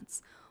of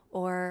dance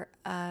or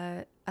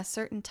a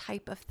certain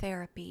type of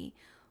therapy,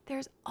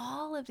 there's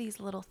all of these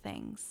little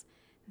things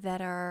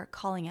that are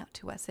calling out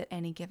to us at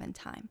any given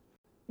time.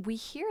 We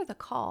hear the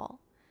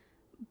call,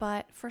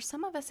 but for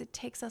some of us, it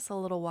takes us a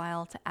little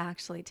while to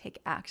actually take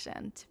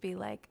action, to be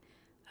like,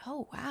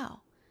 oh,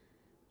 wow,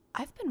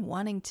 I've been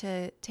wanting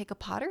to take a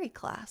pottery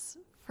class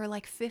for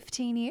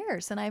 15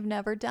 years and I've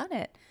never done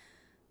it.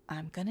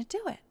 I'm going to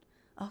do it.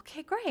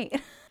 Okay,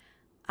 great.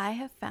 I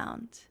have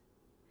found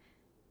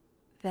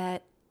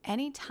that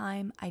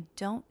anytime I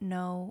don't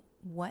know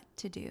what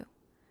to do,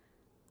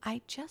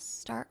 I just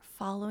start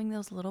following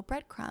those little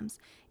breadcrumbs,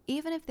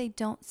 even if they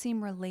don't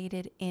seem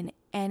related in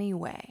any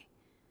way.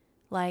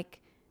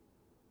 Like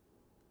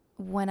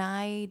when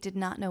I did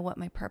not know what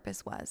my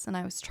purpose was and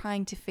I was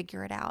trying to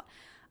figure it out,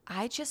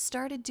 I just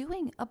started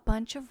doing a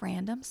bunch of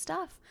random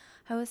stuff.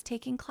 I was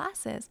taking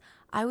classes.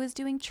 I was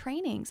doing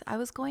trainings. I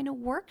was going to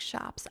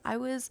workshops. I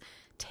was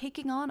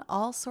taking on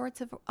all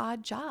sorts of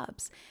odd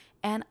jobs.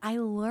 And I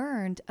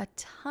learned a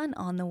ton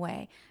on the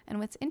way. And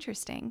what's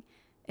interesting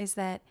is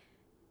that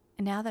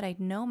now that I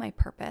know my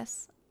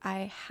purpose,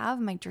 I have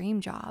my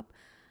dream job,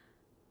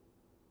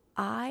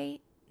 I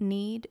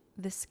need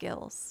the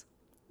skills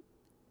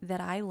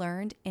that I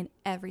learned in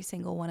every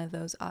single one of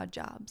those odd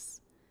jobs.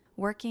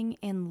 Working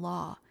in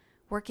law,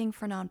 working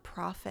for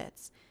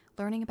nonprofits,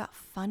 learning about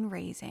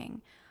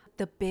fundraising,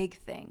 the big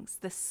things,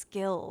 the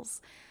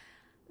skills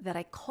that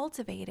I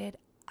cultivated,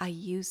 I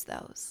use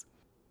those.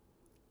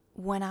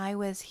 When I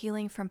was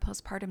healing from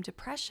postpartum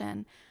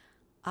depression,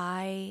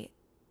 I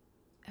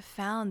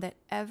found that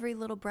every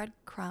little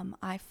breadcrumb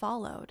I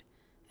followed,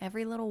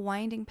 every little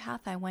winding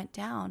path I went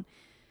down,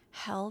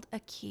 held a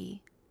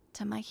key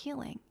to my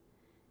healing.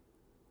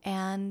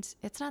 And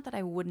it's not that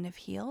I wouldn't have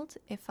healed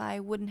if I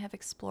wouldn't have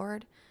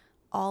explored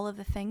all of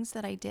the things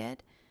that I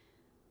did.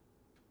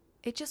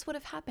 It just would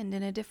have happened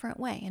in a different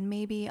way and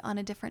maybe on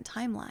a different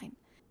timeline.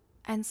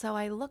 And so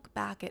I look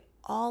back at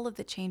all of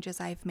the changes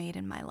I've made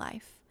in my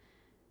life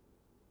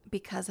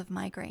because of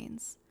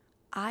migraines.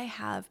 I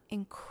have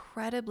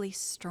incredibly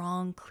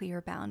strong,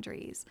 clear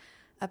boundaries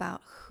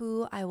about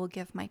who I will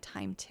give my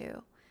time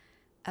to,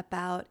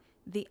 about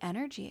the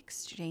energy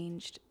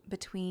exchanged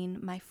between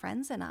my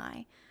friends and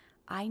I.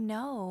 I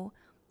know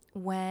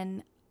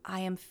when I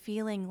am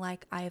feeling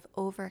like I've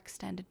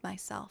overextended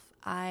myself,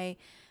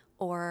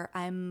 or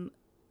I'm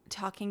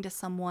talking to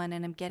someone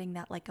and I'm getting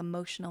that like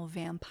emotional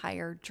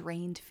vampire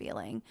drained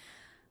feeling.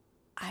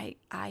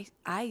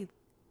 I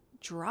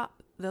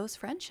drop those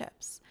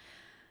friendships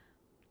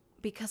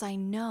because I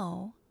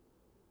know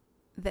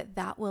that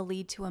that will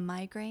lead to a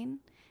migraine,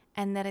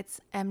 and that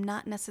I'm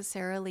not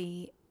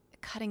necessarily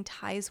cutting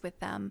ties with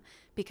them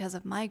because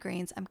of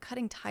migraines. I'm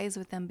cutting ties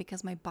with them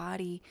because my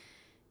body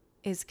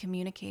is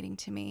communicating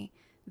to me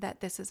that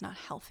this is not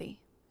healthy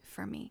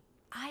for me.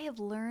 I have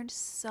learned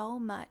so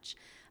much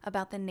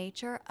about the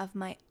nature of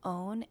my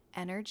own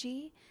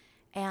energy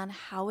and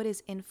how it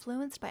is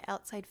influenced by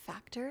outside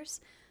factors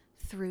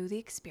through the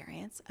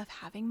experience of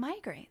having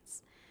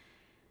migraines.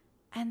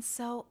 And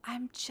so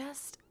I'm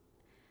just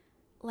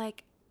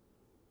like,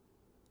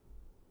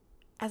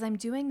 as I'm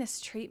doing this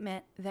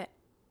treatment that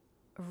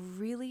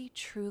really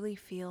truly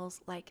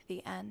feels like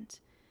the end,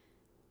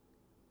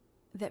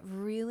 that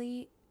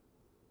really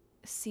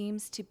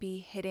seems to be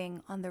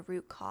hitting on the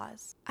root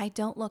cause, I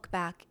don't look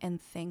back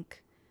and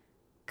think,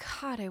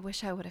 God, I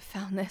wish I would have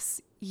found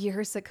this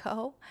years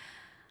ago.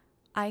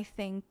 I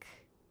think,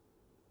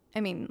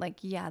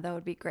 yeah, that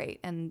would be great.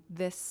 And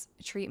this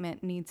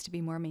treatment needs to be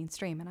more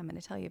mainstream, and I'm going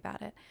to tell you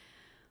about it.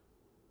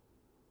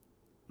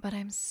 But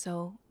I'm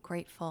so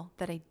grateful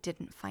that I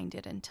didn't find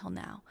it until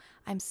now.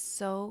 I'm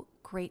so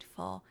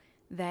grateful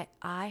that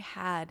I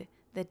had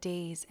the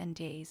days and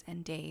days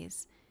and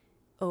days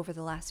over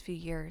the last few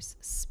years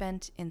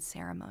spent in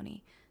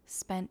ceremony,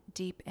 spent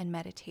deep in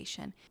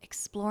meditation,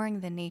 exploring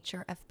the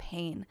nature of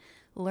pain,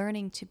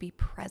 learning to be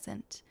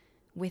present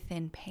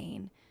within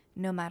pain.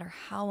 No matter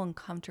how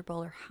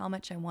uncomfortable or how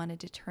much I wanted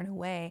to turn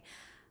away,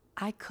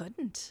 I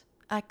couldn't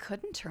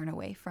turn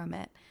away from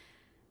it.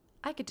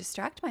 I could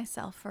distract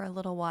myself for a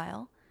little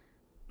while,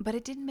 but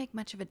it didn't make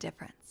much of a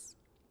difference.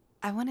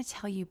 I want to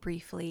tell you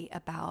briefly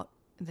about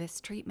this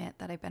treatment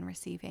that I've been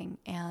receiving,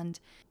 and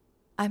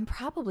I'm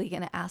probably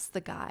going to ask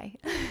the guy,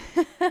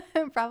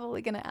 I'm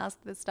probably going to ask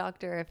this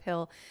doctor if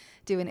he'll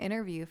do an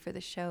interview for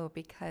the show,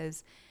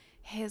 because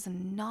his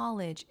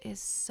knowledge is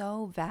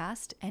so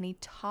vast and he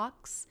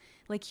talks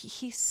like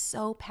he's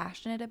so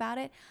passionate about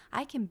it.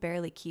 I can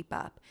barely keep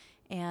up.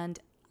 And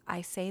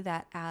I say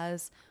that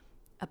as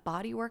a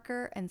body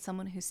worker and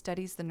someone who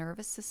studies the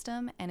nervous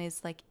system and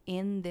is like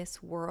in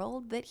this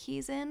world that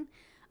he's in.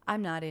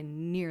 I'm not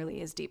in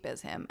nearly as deep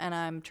as him, and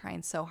I'm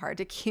trying so hard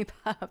to keep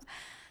up.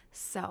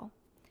 So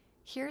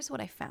here's what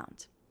I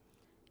found.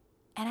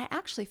 And I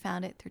actually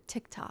found it through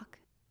TikTok.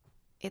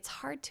 It's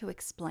hard to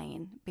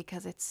explain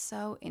because it's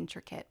so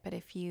intricate, but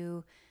if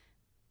you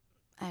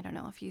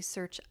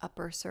search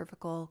Upper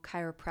Cervical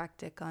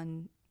Chiropractic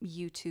on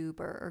YouTube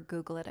or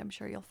Google it, I'm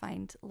sure you'll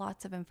find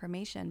lots of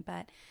information.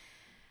 But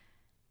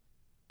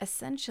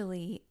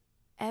essentially,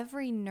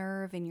 every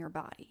nerve in your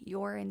body,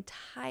 your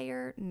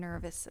entire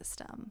nervous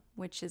system,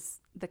 which is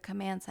the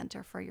command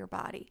center for your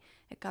body,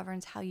 it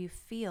governs how you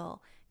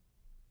feel,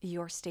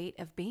 your state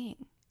of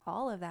being.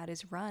 All of that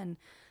is run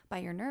by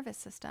your nervous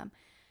system.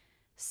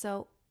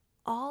 So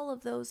all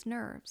of those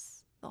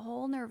nerves, the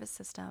whole nervous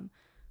system,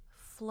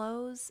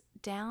 flows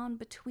down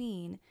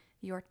between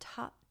your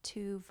top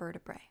two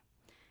vertebrae.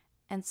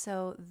 And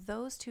so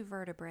those two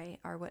vertebrae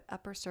are what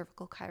upper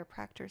cervical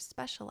chiropractors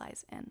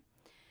specialize in.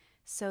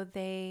 So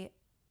they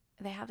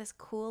have this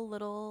cool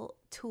little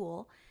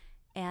tool,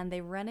 and they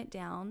run it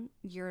down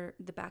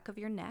the back of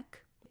your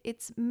neck.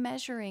 It's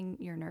measuring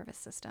your nervous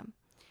system.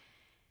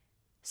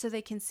 so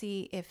they can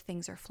see if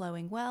things are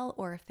flowing well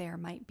or if there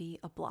might be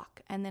a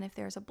block. And then if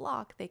there's a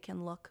block, they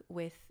can look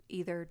with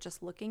either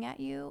just looking at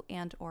you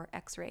and or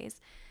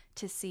x-rays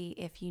to see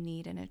if you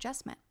need an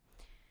adjustment.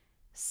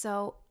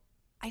 So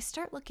I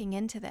start looking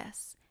into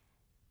this.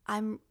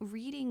 I'm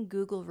reading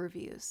Google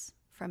reviews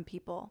from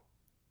people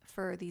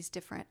for these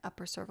different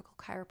upper cervical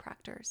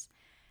chiropractors.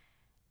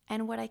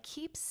 And what I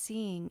keep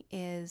seeing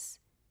is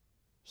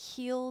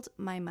healed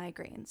my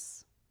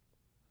migraines.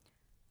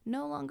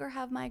 No longer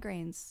have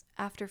migraines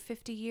after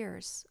 50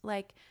 years.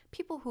 Like,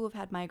 people who have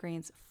had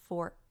migraines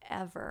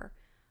forever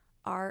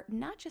are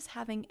not just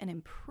having an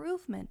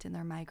improvement in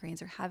their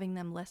migraines or having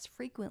them less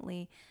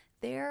frequently,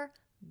 they're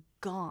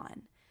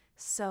gone.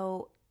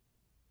 So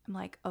I'm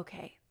like,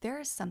 okay, there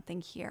is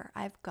something here.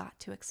 I've got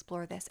to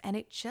explore this. And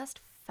it just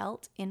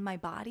felt in my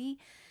body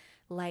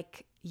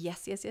like,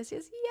 yes, yes, yes,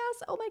 yes,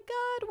 yes. Oh my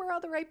God, we're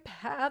on the right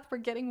path. We're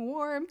getting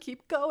warm.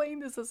 Keep going.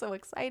 This is so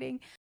exciting.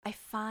 I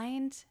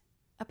find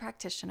a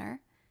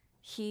practitioner.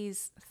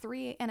 He's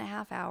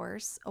 3.5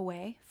 hours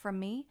away from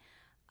me.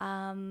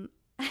 And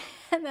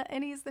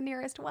he's the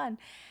nearest one.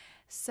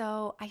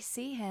 So I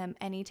see him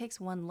and he takes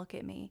one look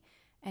at me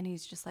and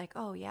he's just like,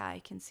 oh yeah, I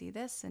can see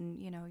this. And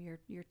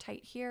you're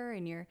tight here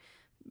and you're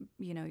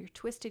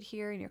twisted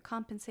here and you're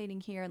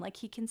compensating here. And like,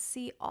 he can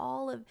see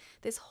all of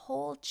this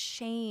whole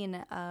chain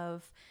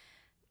of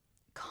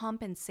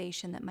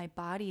compensation that my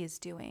body is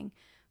doing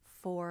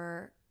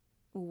for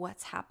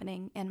what's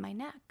happening in my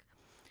neck.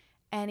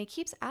 And he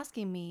keeps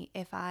asking me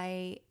if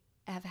I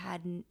have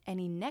had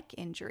any neck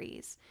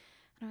injuries.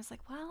 And I was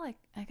like, well,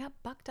 I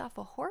got bucked off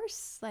a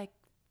horse like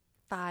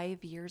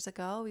 5 years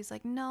ago. He's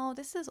like, no,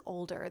 this is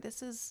older.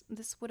 This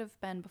would have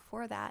been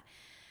before that.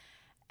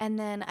 And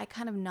then I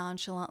kind of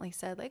nonchalantly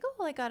said like, oh,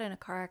 well, I got in a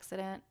car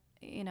accident,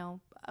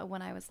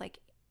 when I was like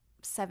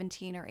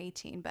 17 or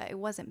 18, but it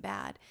wasn't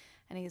bad.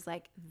 And he's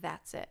like,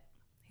 that's it.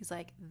 He's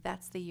like,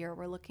 that's the year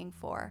we're looking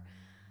for.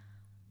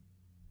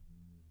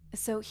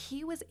 So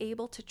he was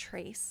able to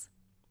trace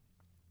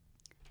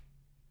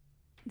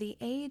the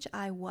age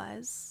I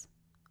was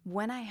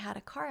when I had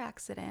a car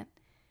accident,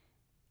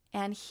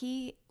 and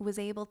he was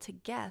able to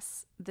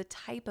guess the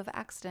type of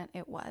accident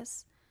it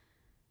was.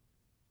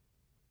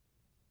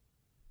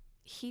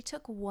 He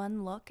took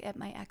one look at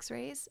my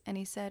x-rays and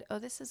he said, oh,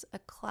 this is a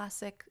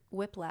classic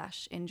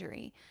whiplash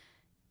injury.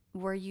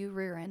 Were you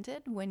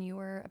rear-ended when you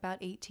were about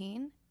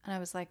 18? And I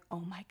was like, oh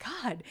my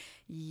God,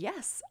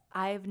 yes.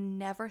 I've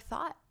never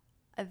thought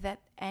that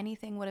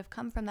anything would have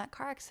come from that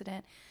car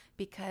accident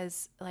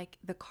because like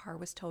the car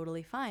was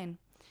totally fine.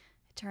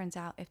 It turns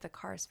out if the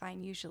car is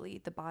fine,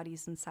 usually the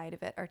bodies inside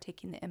of it are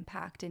taking the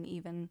impact, and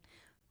even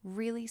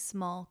really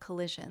small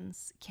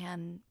collisions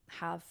can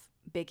have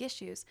big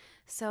issues.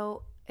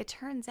 So it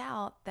turns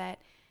out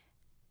that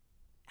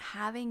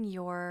having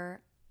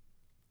your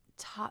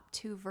top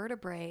two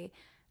vertebrae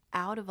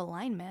out of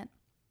alignment,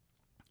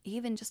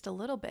 even just a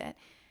little bit,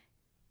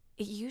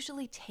 it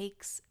usually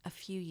takes a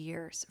few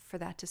years for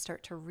that to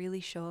start to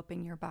really show up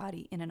in your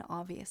body in an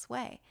obvious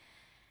way.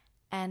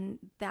 And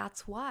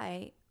that's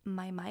why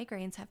my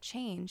migraines have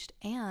changed.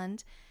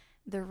 And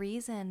the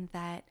reason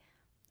that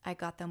I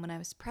got them when I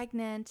was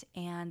pregnant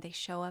and they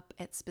show up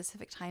at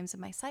specific times of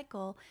my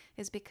cycle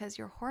is because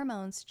your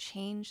hormones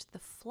change the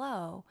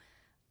flow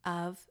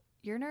of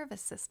your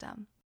nervous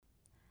system.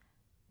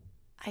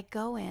 I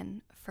go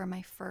in for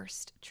my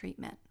first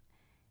treatment,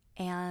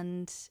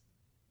 and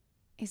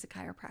he's a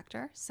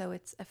chiropractor, so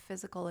it's a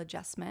physical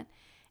adjustment.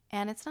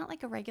 And it's not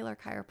like a regular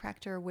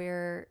chiropractor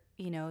where,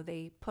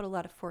 they put a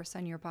lot of force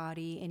on your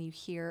body and you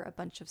hear a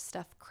bunch of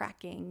stuff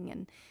cracking,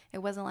 and it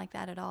wasn't like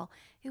that at all.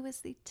 It was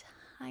the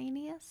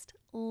tiniest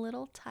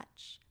little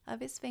touch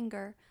of his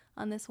finger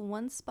on this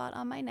one spot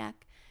on my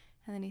neck.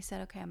 And then he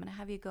said, okay, I'm going to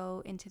have you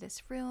go into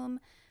this room.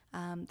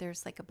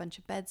 There's like a bunch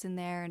of beds in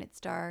there and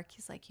it's dark.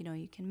 He's like,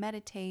 you can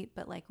meditate,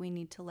 but like we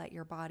need to let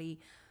your body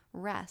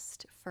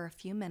rest for a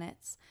few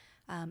minutes.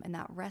 And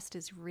that rest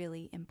is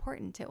really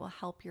important. It will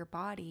help your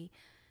body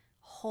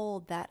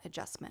hold that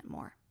adjustment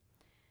more.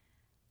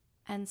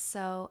 And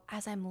so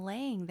as I'm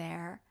laying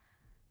there,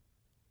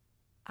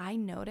 I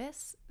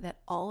notice that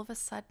all of a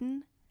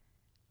sudden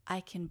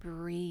I can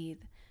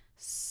breathe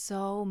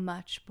so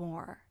much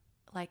more.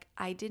 Like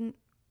I didn't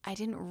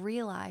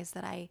realize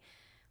that I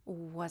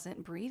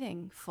wasn't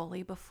breathing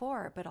fully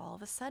before, but all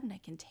of a sudden I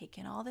can take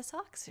in all this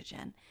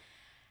oxygen.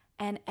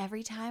 And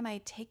every time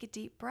I take a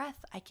deep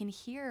breath, I can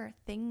hear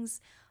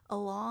things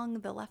along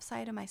the left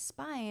side of my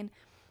spine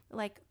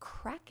like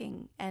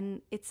cracking.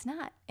 And it's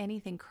not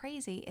anything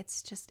crazy.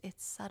 It's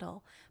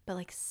subtle, but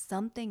like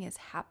something is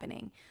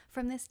happening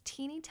from this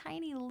teeny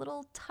tiny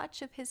little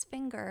touch of his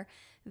finger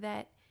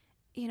that,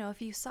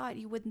 if you saw it,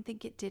 you wouldn't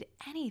think it did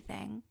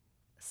anything.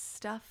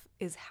 Stuff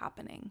is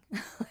happening.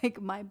 Like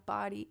my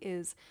body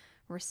is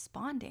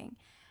responding.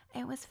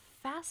 It was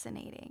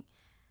fascinating.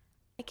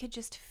 I could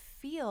just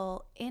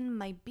feel in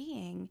my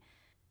being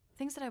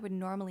things that I would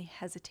normally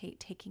hesitate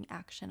taking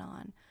action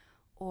on,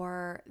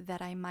 or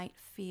that I might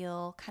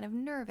feel kind of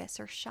nervous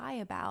or shy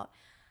about.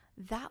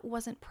 That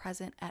wasn't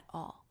present at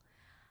all.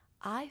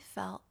 I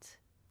felt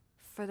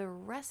for the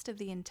rest of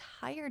the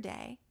entire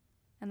day,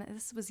 and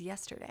this was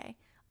yesterday,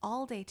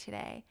 all day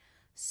today,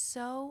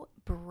 so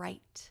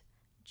bright,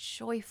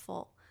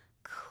 joyful,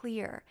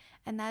 clear.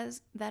 And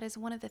that is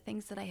one of the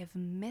things that I have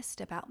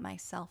missed about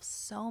myself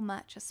so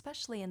much,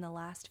 especially in the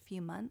last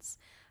few months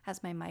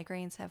as my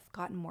migraines have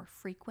gotten more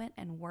frequent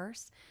and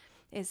worse,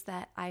 is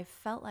that I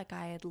felt like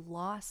I had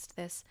lost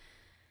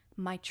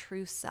my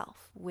true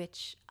self,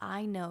 which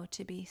I know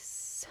to be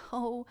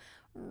so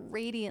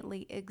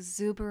radiantly,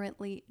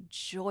 exuberantly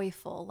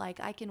joyful. Like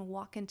I can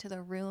walk into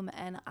the room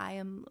and I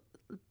am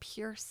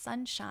pure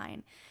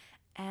sunshine.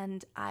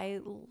 And I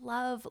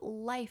love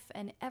life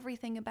and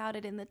everything about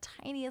it, in the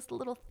tiniest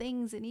little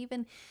things, and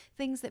even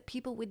things that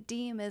people would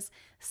deem as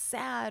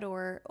sad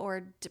or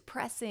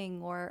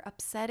depressing or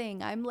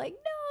upsetting. I'm like,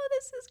 no,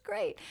 this is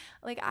great.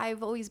 Like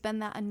I've always been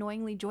that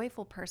annoyingly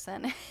joyful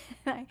person.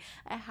 I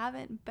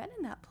haven't been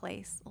in that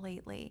place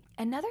lately.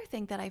 Another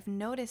thing that I've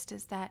noticed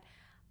is that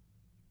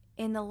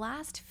in the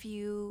last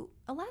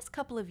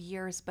couple of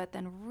years, but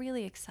then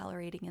really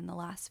accelerating in the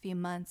last few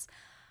months,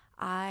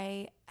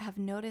 I have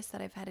noticed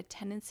that I've had a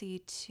tendency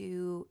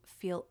to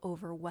feel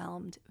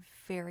overwhelmed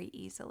very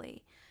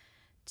easily,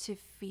 to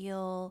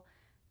feel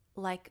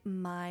like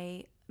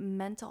my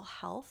mental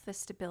health, the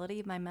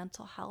stability of my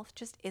mental health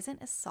just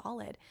isn't as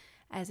solid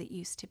as it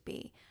used to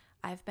be.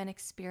 I've been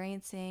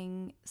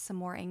experiencing some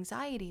more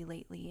anxiety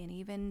lately, and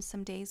even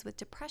some days with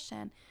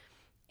depression.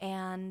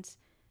 And,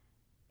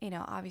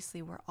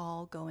 obviously we're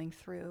all going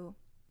through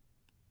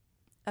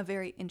a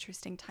very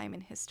interesting time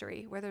in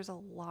history where there's a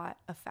lot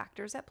of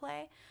factors at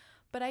play,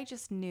 but I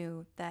just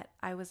knew that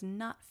I was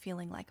not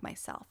feeling like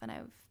myself, and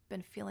I've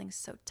been feeling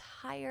so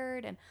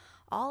tired and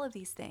all of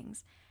these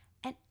things.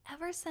 And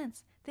ever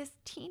since this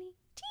teeny,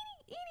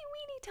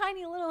 weeny,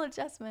 tiny little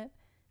adjustment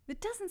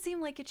that doesn't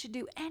seem like it should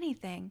do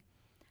anything,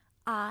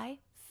 I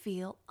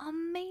feel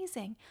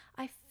amazing.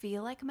 I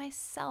feel like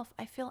myself.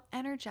 I feel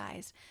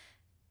energized.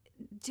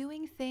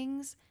 Doing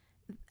things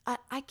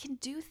I can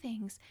do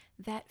things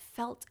that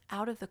felt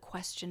out of the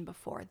question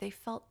before. They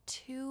felt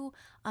too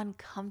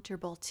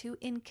uncomfortable, too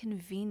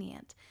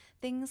inconvenient.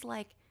 Things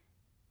like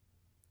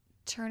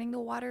turning the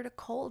water to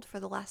cold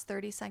for the last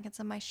 30 seconds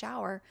of my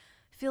shower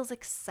feels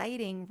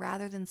exciting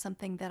rather than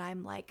something that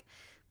I'm like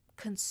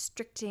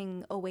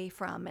constricting away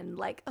from and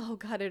like, oh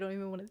God, I don't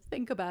even want to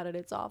think about it.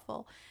 It's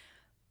awful.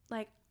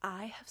 Like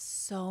I have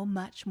so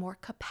much more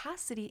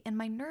capacity in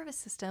my nervous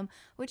system,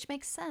 which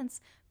makes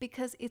sense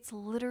because it's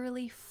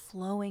literally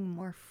flowing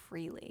more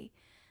freely.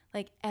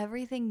 Like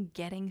everything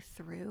going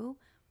through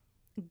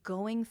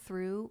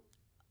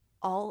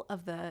all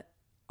of the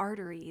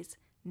arteries,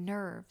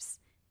 nerves,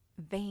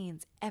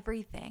 veins,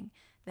 everything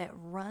that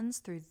runs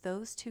through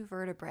those two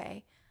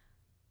vertebrae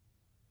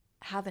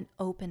have an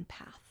open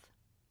path.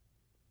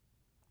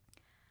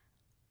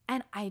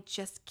 And I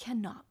just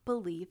cannot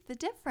believe the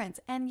difference.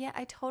 And yet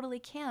I totally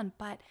can.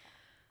 But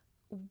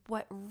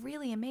what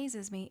really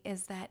amazes me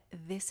is that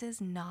this is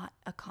not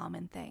a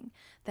common thing,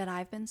 that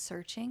I've been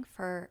searching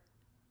for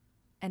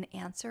an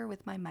answer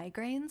with my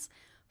migraines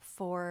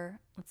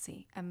for,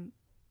 I'm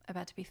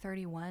about to be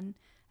 31.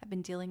 I've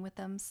been dealing with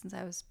them since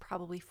I was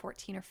probably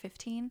 14 or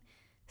 15,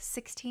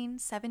 16,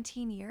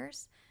 17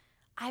 years.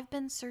 I've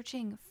been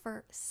searching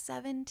for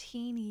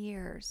 17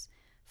 years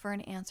for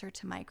an answer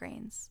to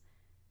migraines.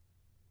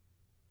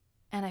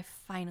 And I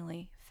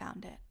finally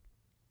found it.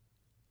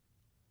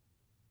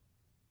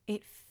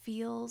 It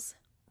feels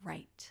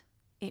right.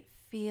 It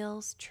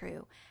feels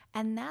true.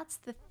 And that's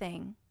the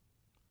thing.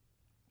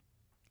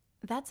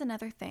 That's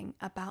another thing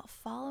about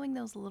following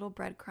those little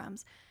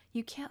breadcrumbs.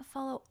 You can't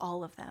follow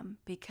all of them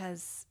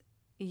because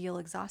you'll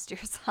exhaust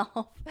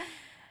yourself.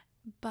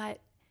 But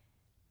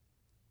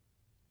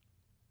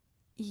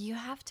you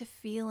have to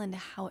feel into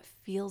how it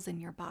feels in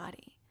your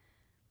body.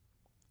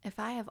 If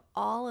I have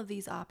all of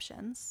these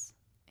options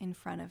in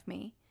front of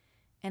me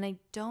and I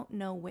don't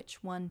know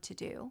which one to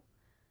do,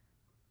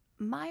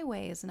 my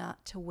way is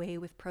not to weigh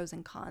with pros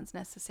and cons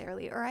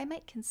necessarily, or I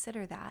might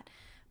consider that,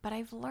 but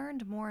I've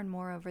learned more and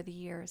more over the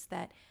years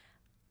that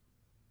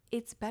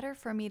it's better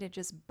for me to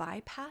just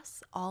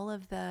bypass all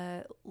of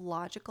the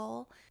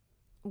logical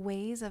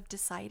ways of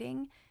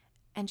deciding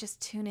and just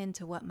tune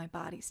into what my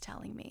body's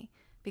telling me,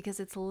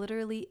 because it's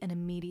literally an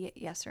immediate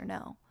yes or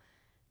no.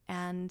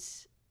 And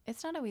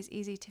it's not always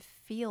easy to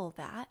feel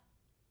that,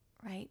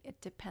 right? It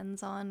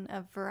depends on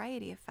a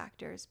variety of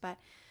factors, but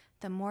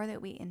the more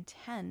that we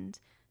intend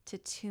to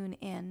tune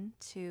in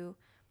to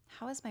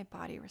how is my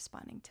body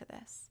responding to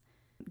this?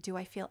 Do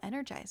I feel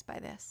energized by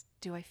this?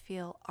 Do I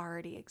feel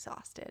already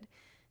exhausted?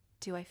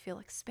 Do I feel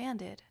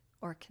expanded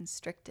or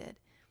constricted?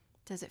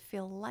 Does it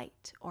feel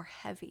light or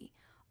heavy?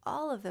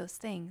 All of those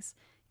things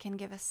can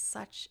give us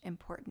such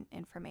important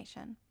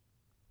information.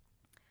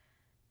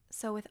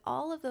 So with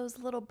all of those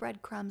little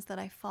breadcrumbs that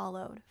I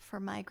followed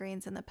for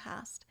migraines in the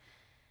past,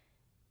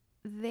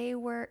 they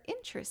were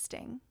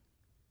interesting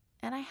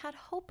and I had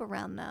hope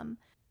around them.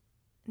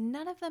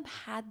 None of them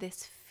had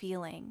this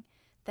feeling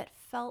that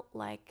felt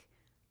like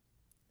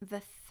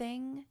the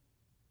thing,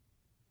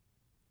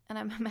 and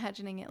I'm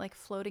imagining it like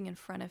floating in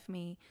front of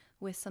me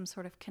with some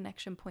sort of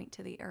connection point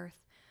to the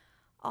earth.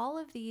 All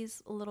of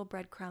these little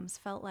breadcrumbs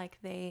felt like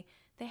they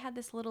had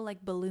this little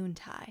like balloon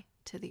tie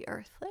to the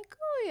earth. Like,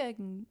 oh yeah, I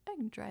can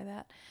try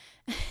that.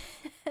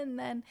 And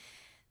then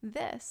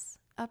this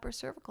upper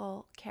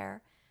cervical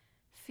care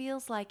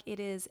feels like it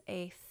is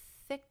a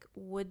thick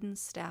wooden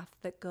staff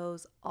that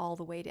goes all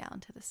the way down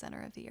to the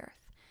center of the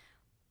earth.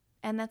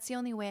 And that's the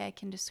only way I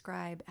can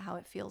describe how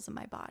it feels in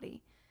my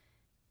body.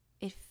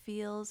 It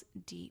feels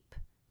deep,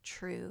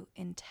 true,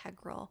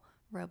 integral,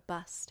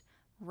 robust,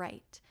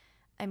 right.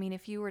 I mean,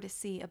 if you were to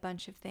see a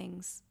bunch of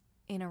things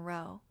in a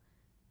row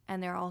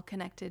and they're all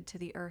connected to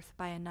the earth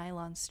by a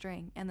nylon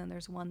string, and then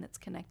there's one that's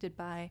connected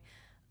by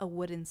a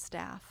wooden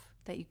staff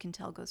that you can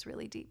tell goes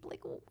really deep,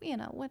 like, you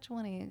know, which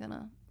one are you going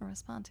to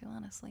respond to,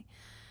 honestly?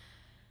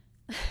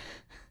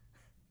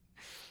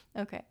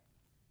 Okay.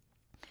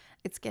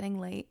 It's getting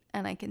late,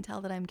 and I can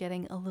tell that I'm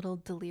getting a little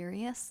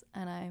delirious,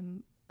 and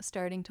I'm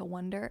starting to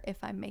wonder if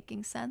I'm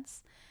making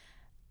sense,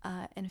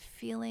 and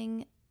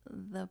feeling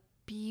the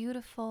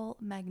beautiful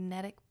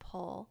magnetic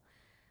pull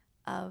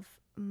of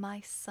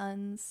my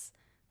son's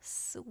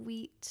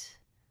sweet,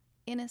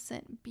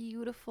 innocent,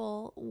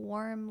 beautiful,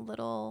 warm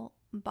little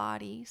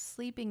body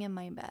sleeping in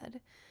my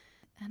bed.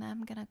 And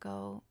I'm gonna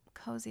go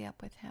cozy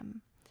up with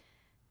him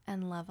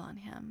and love on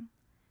him.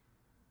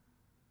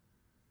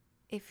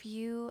 If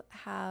you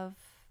have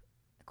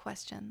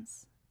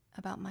questions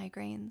about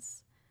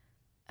migraines,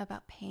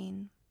 about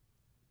pain,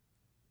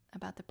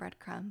 about the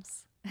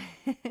breadcrumbs,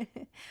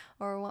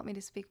 or want me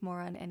to speak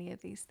more on any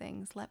of these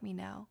things, let me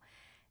know.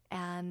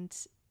 And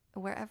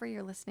wherever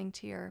you're listening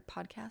to your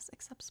podcast,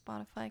 except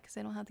Spotify, because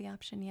I don't have the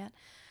option yet,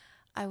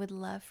 I would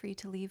love for you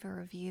to leave a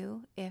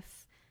review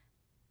if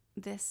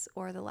this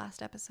or the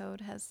last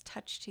episode has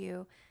touched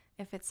you,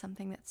 if it's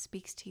something that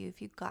speaks to you,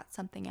 if you got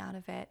something out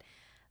of it.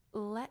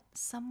 Let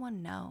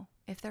someone know.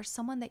 If there's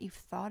someone that you've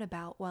thought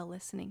about while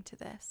listening to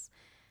this,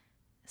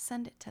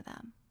 send it to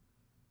them.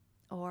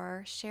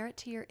 Or share it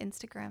to your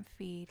Instagram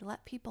feed.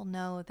 Let people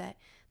know that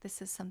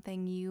this is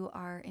something you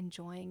are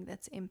enjoying,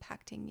 that's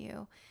impacting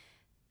you.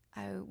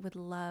 I would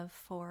love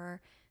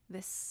for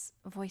this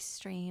voice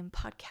stream,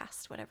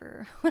 podcast,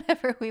 whatever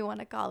we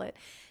want to call it,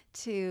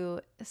 to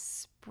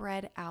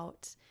spread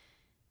out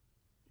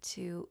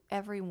to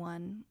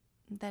everyone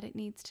that it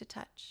needs to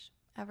touch,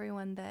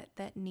 everyone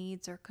that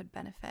needs or could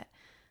benefit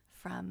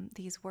from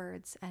these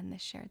words and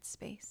this shared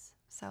space.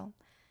 So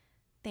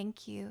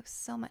thank you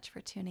so much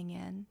for tuning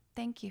in.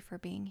 Thank you for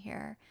being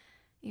here.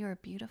 You are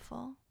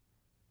beautiful.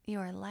 You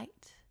are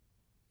light.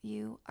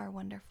 You are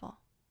wonderful.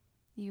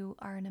 You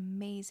are an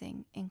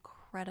amazing,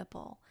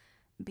 incredible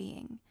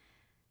being.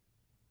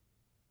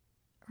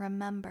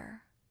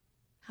 Remember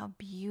how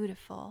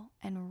beautiful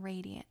and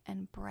radiant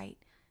and bright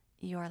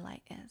your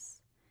light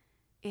is.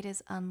 It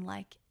is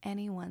unlike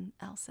anyone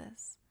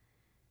else's.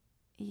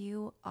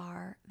 You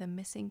are the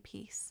missing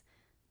piece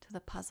to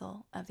the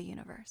puzzle of the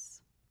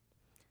universe.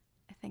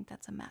 I think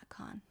that's a Matt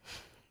Kahn.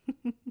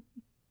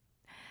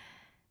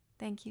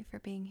 Thank you for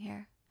being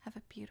here. Have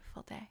a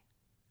beautiful day.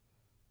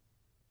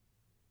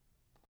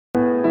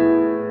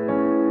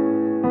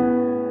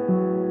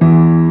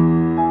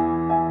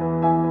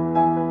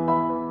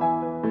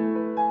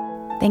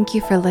 Thank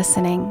you for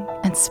listening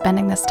and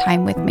spending this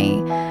time with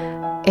me.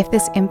 If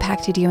this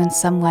impacted you in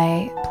some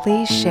way,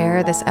 please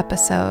share this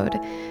episode.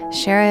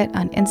 Share it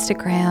on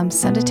Instagram.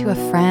 Send it to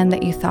a friend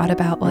that you thought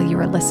about while you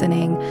were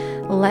listening.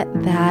 Let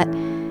that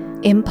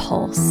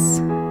impulse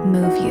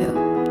move you.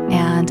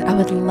 And I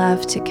would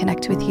love to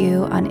connect with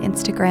you on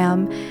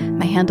Instagram.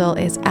 My handle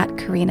is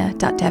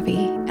 @karina.devi,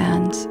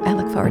 and I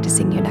look forward to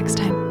seeing you next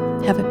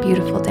time. Have a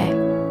beautiful day.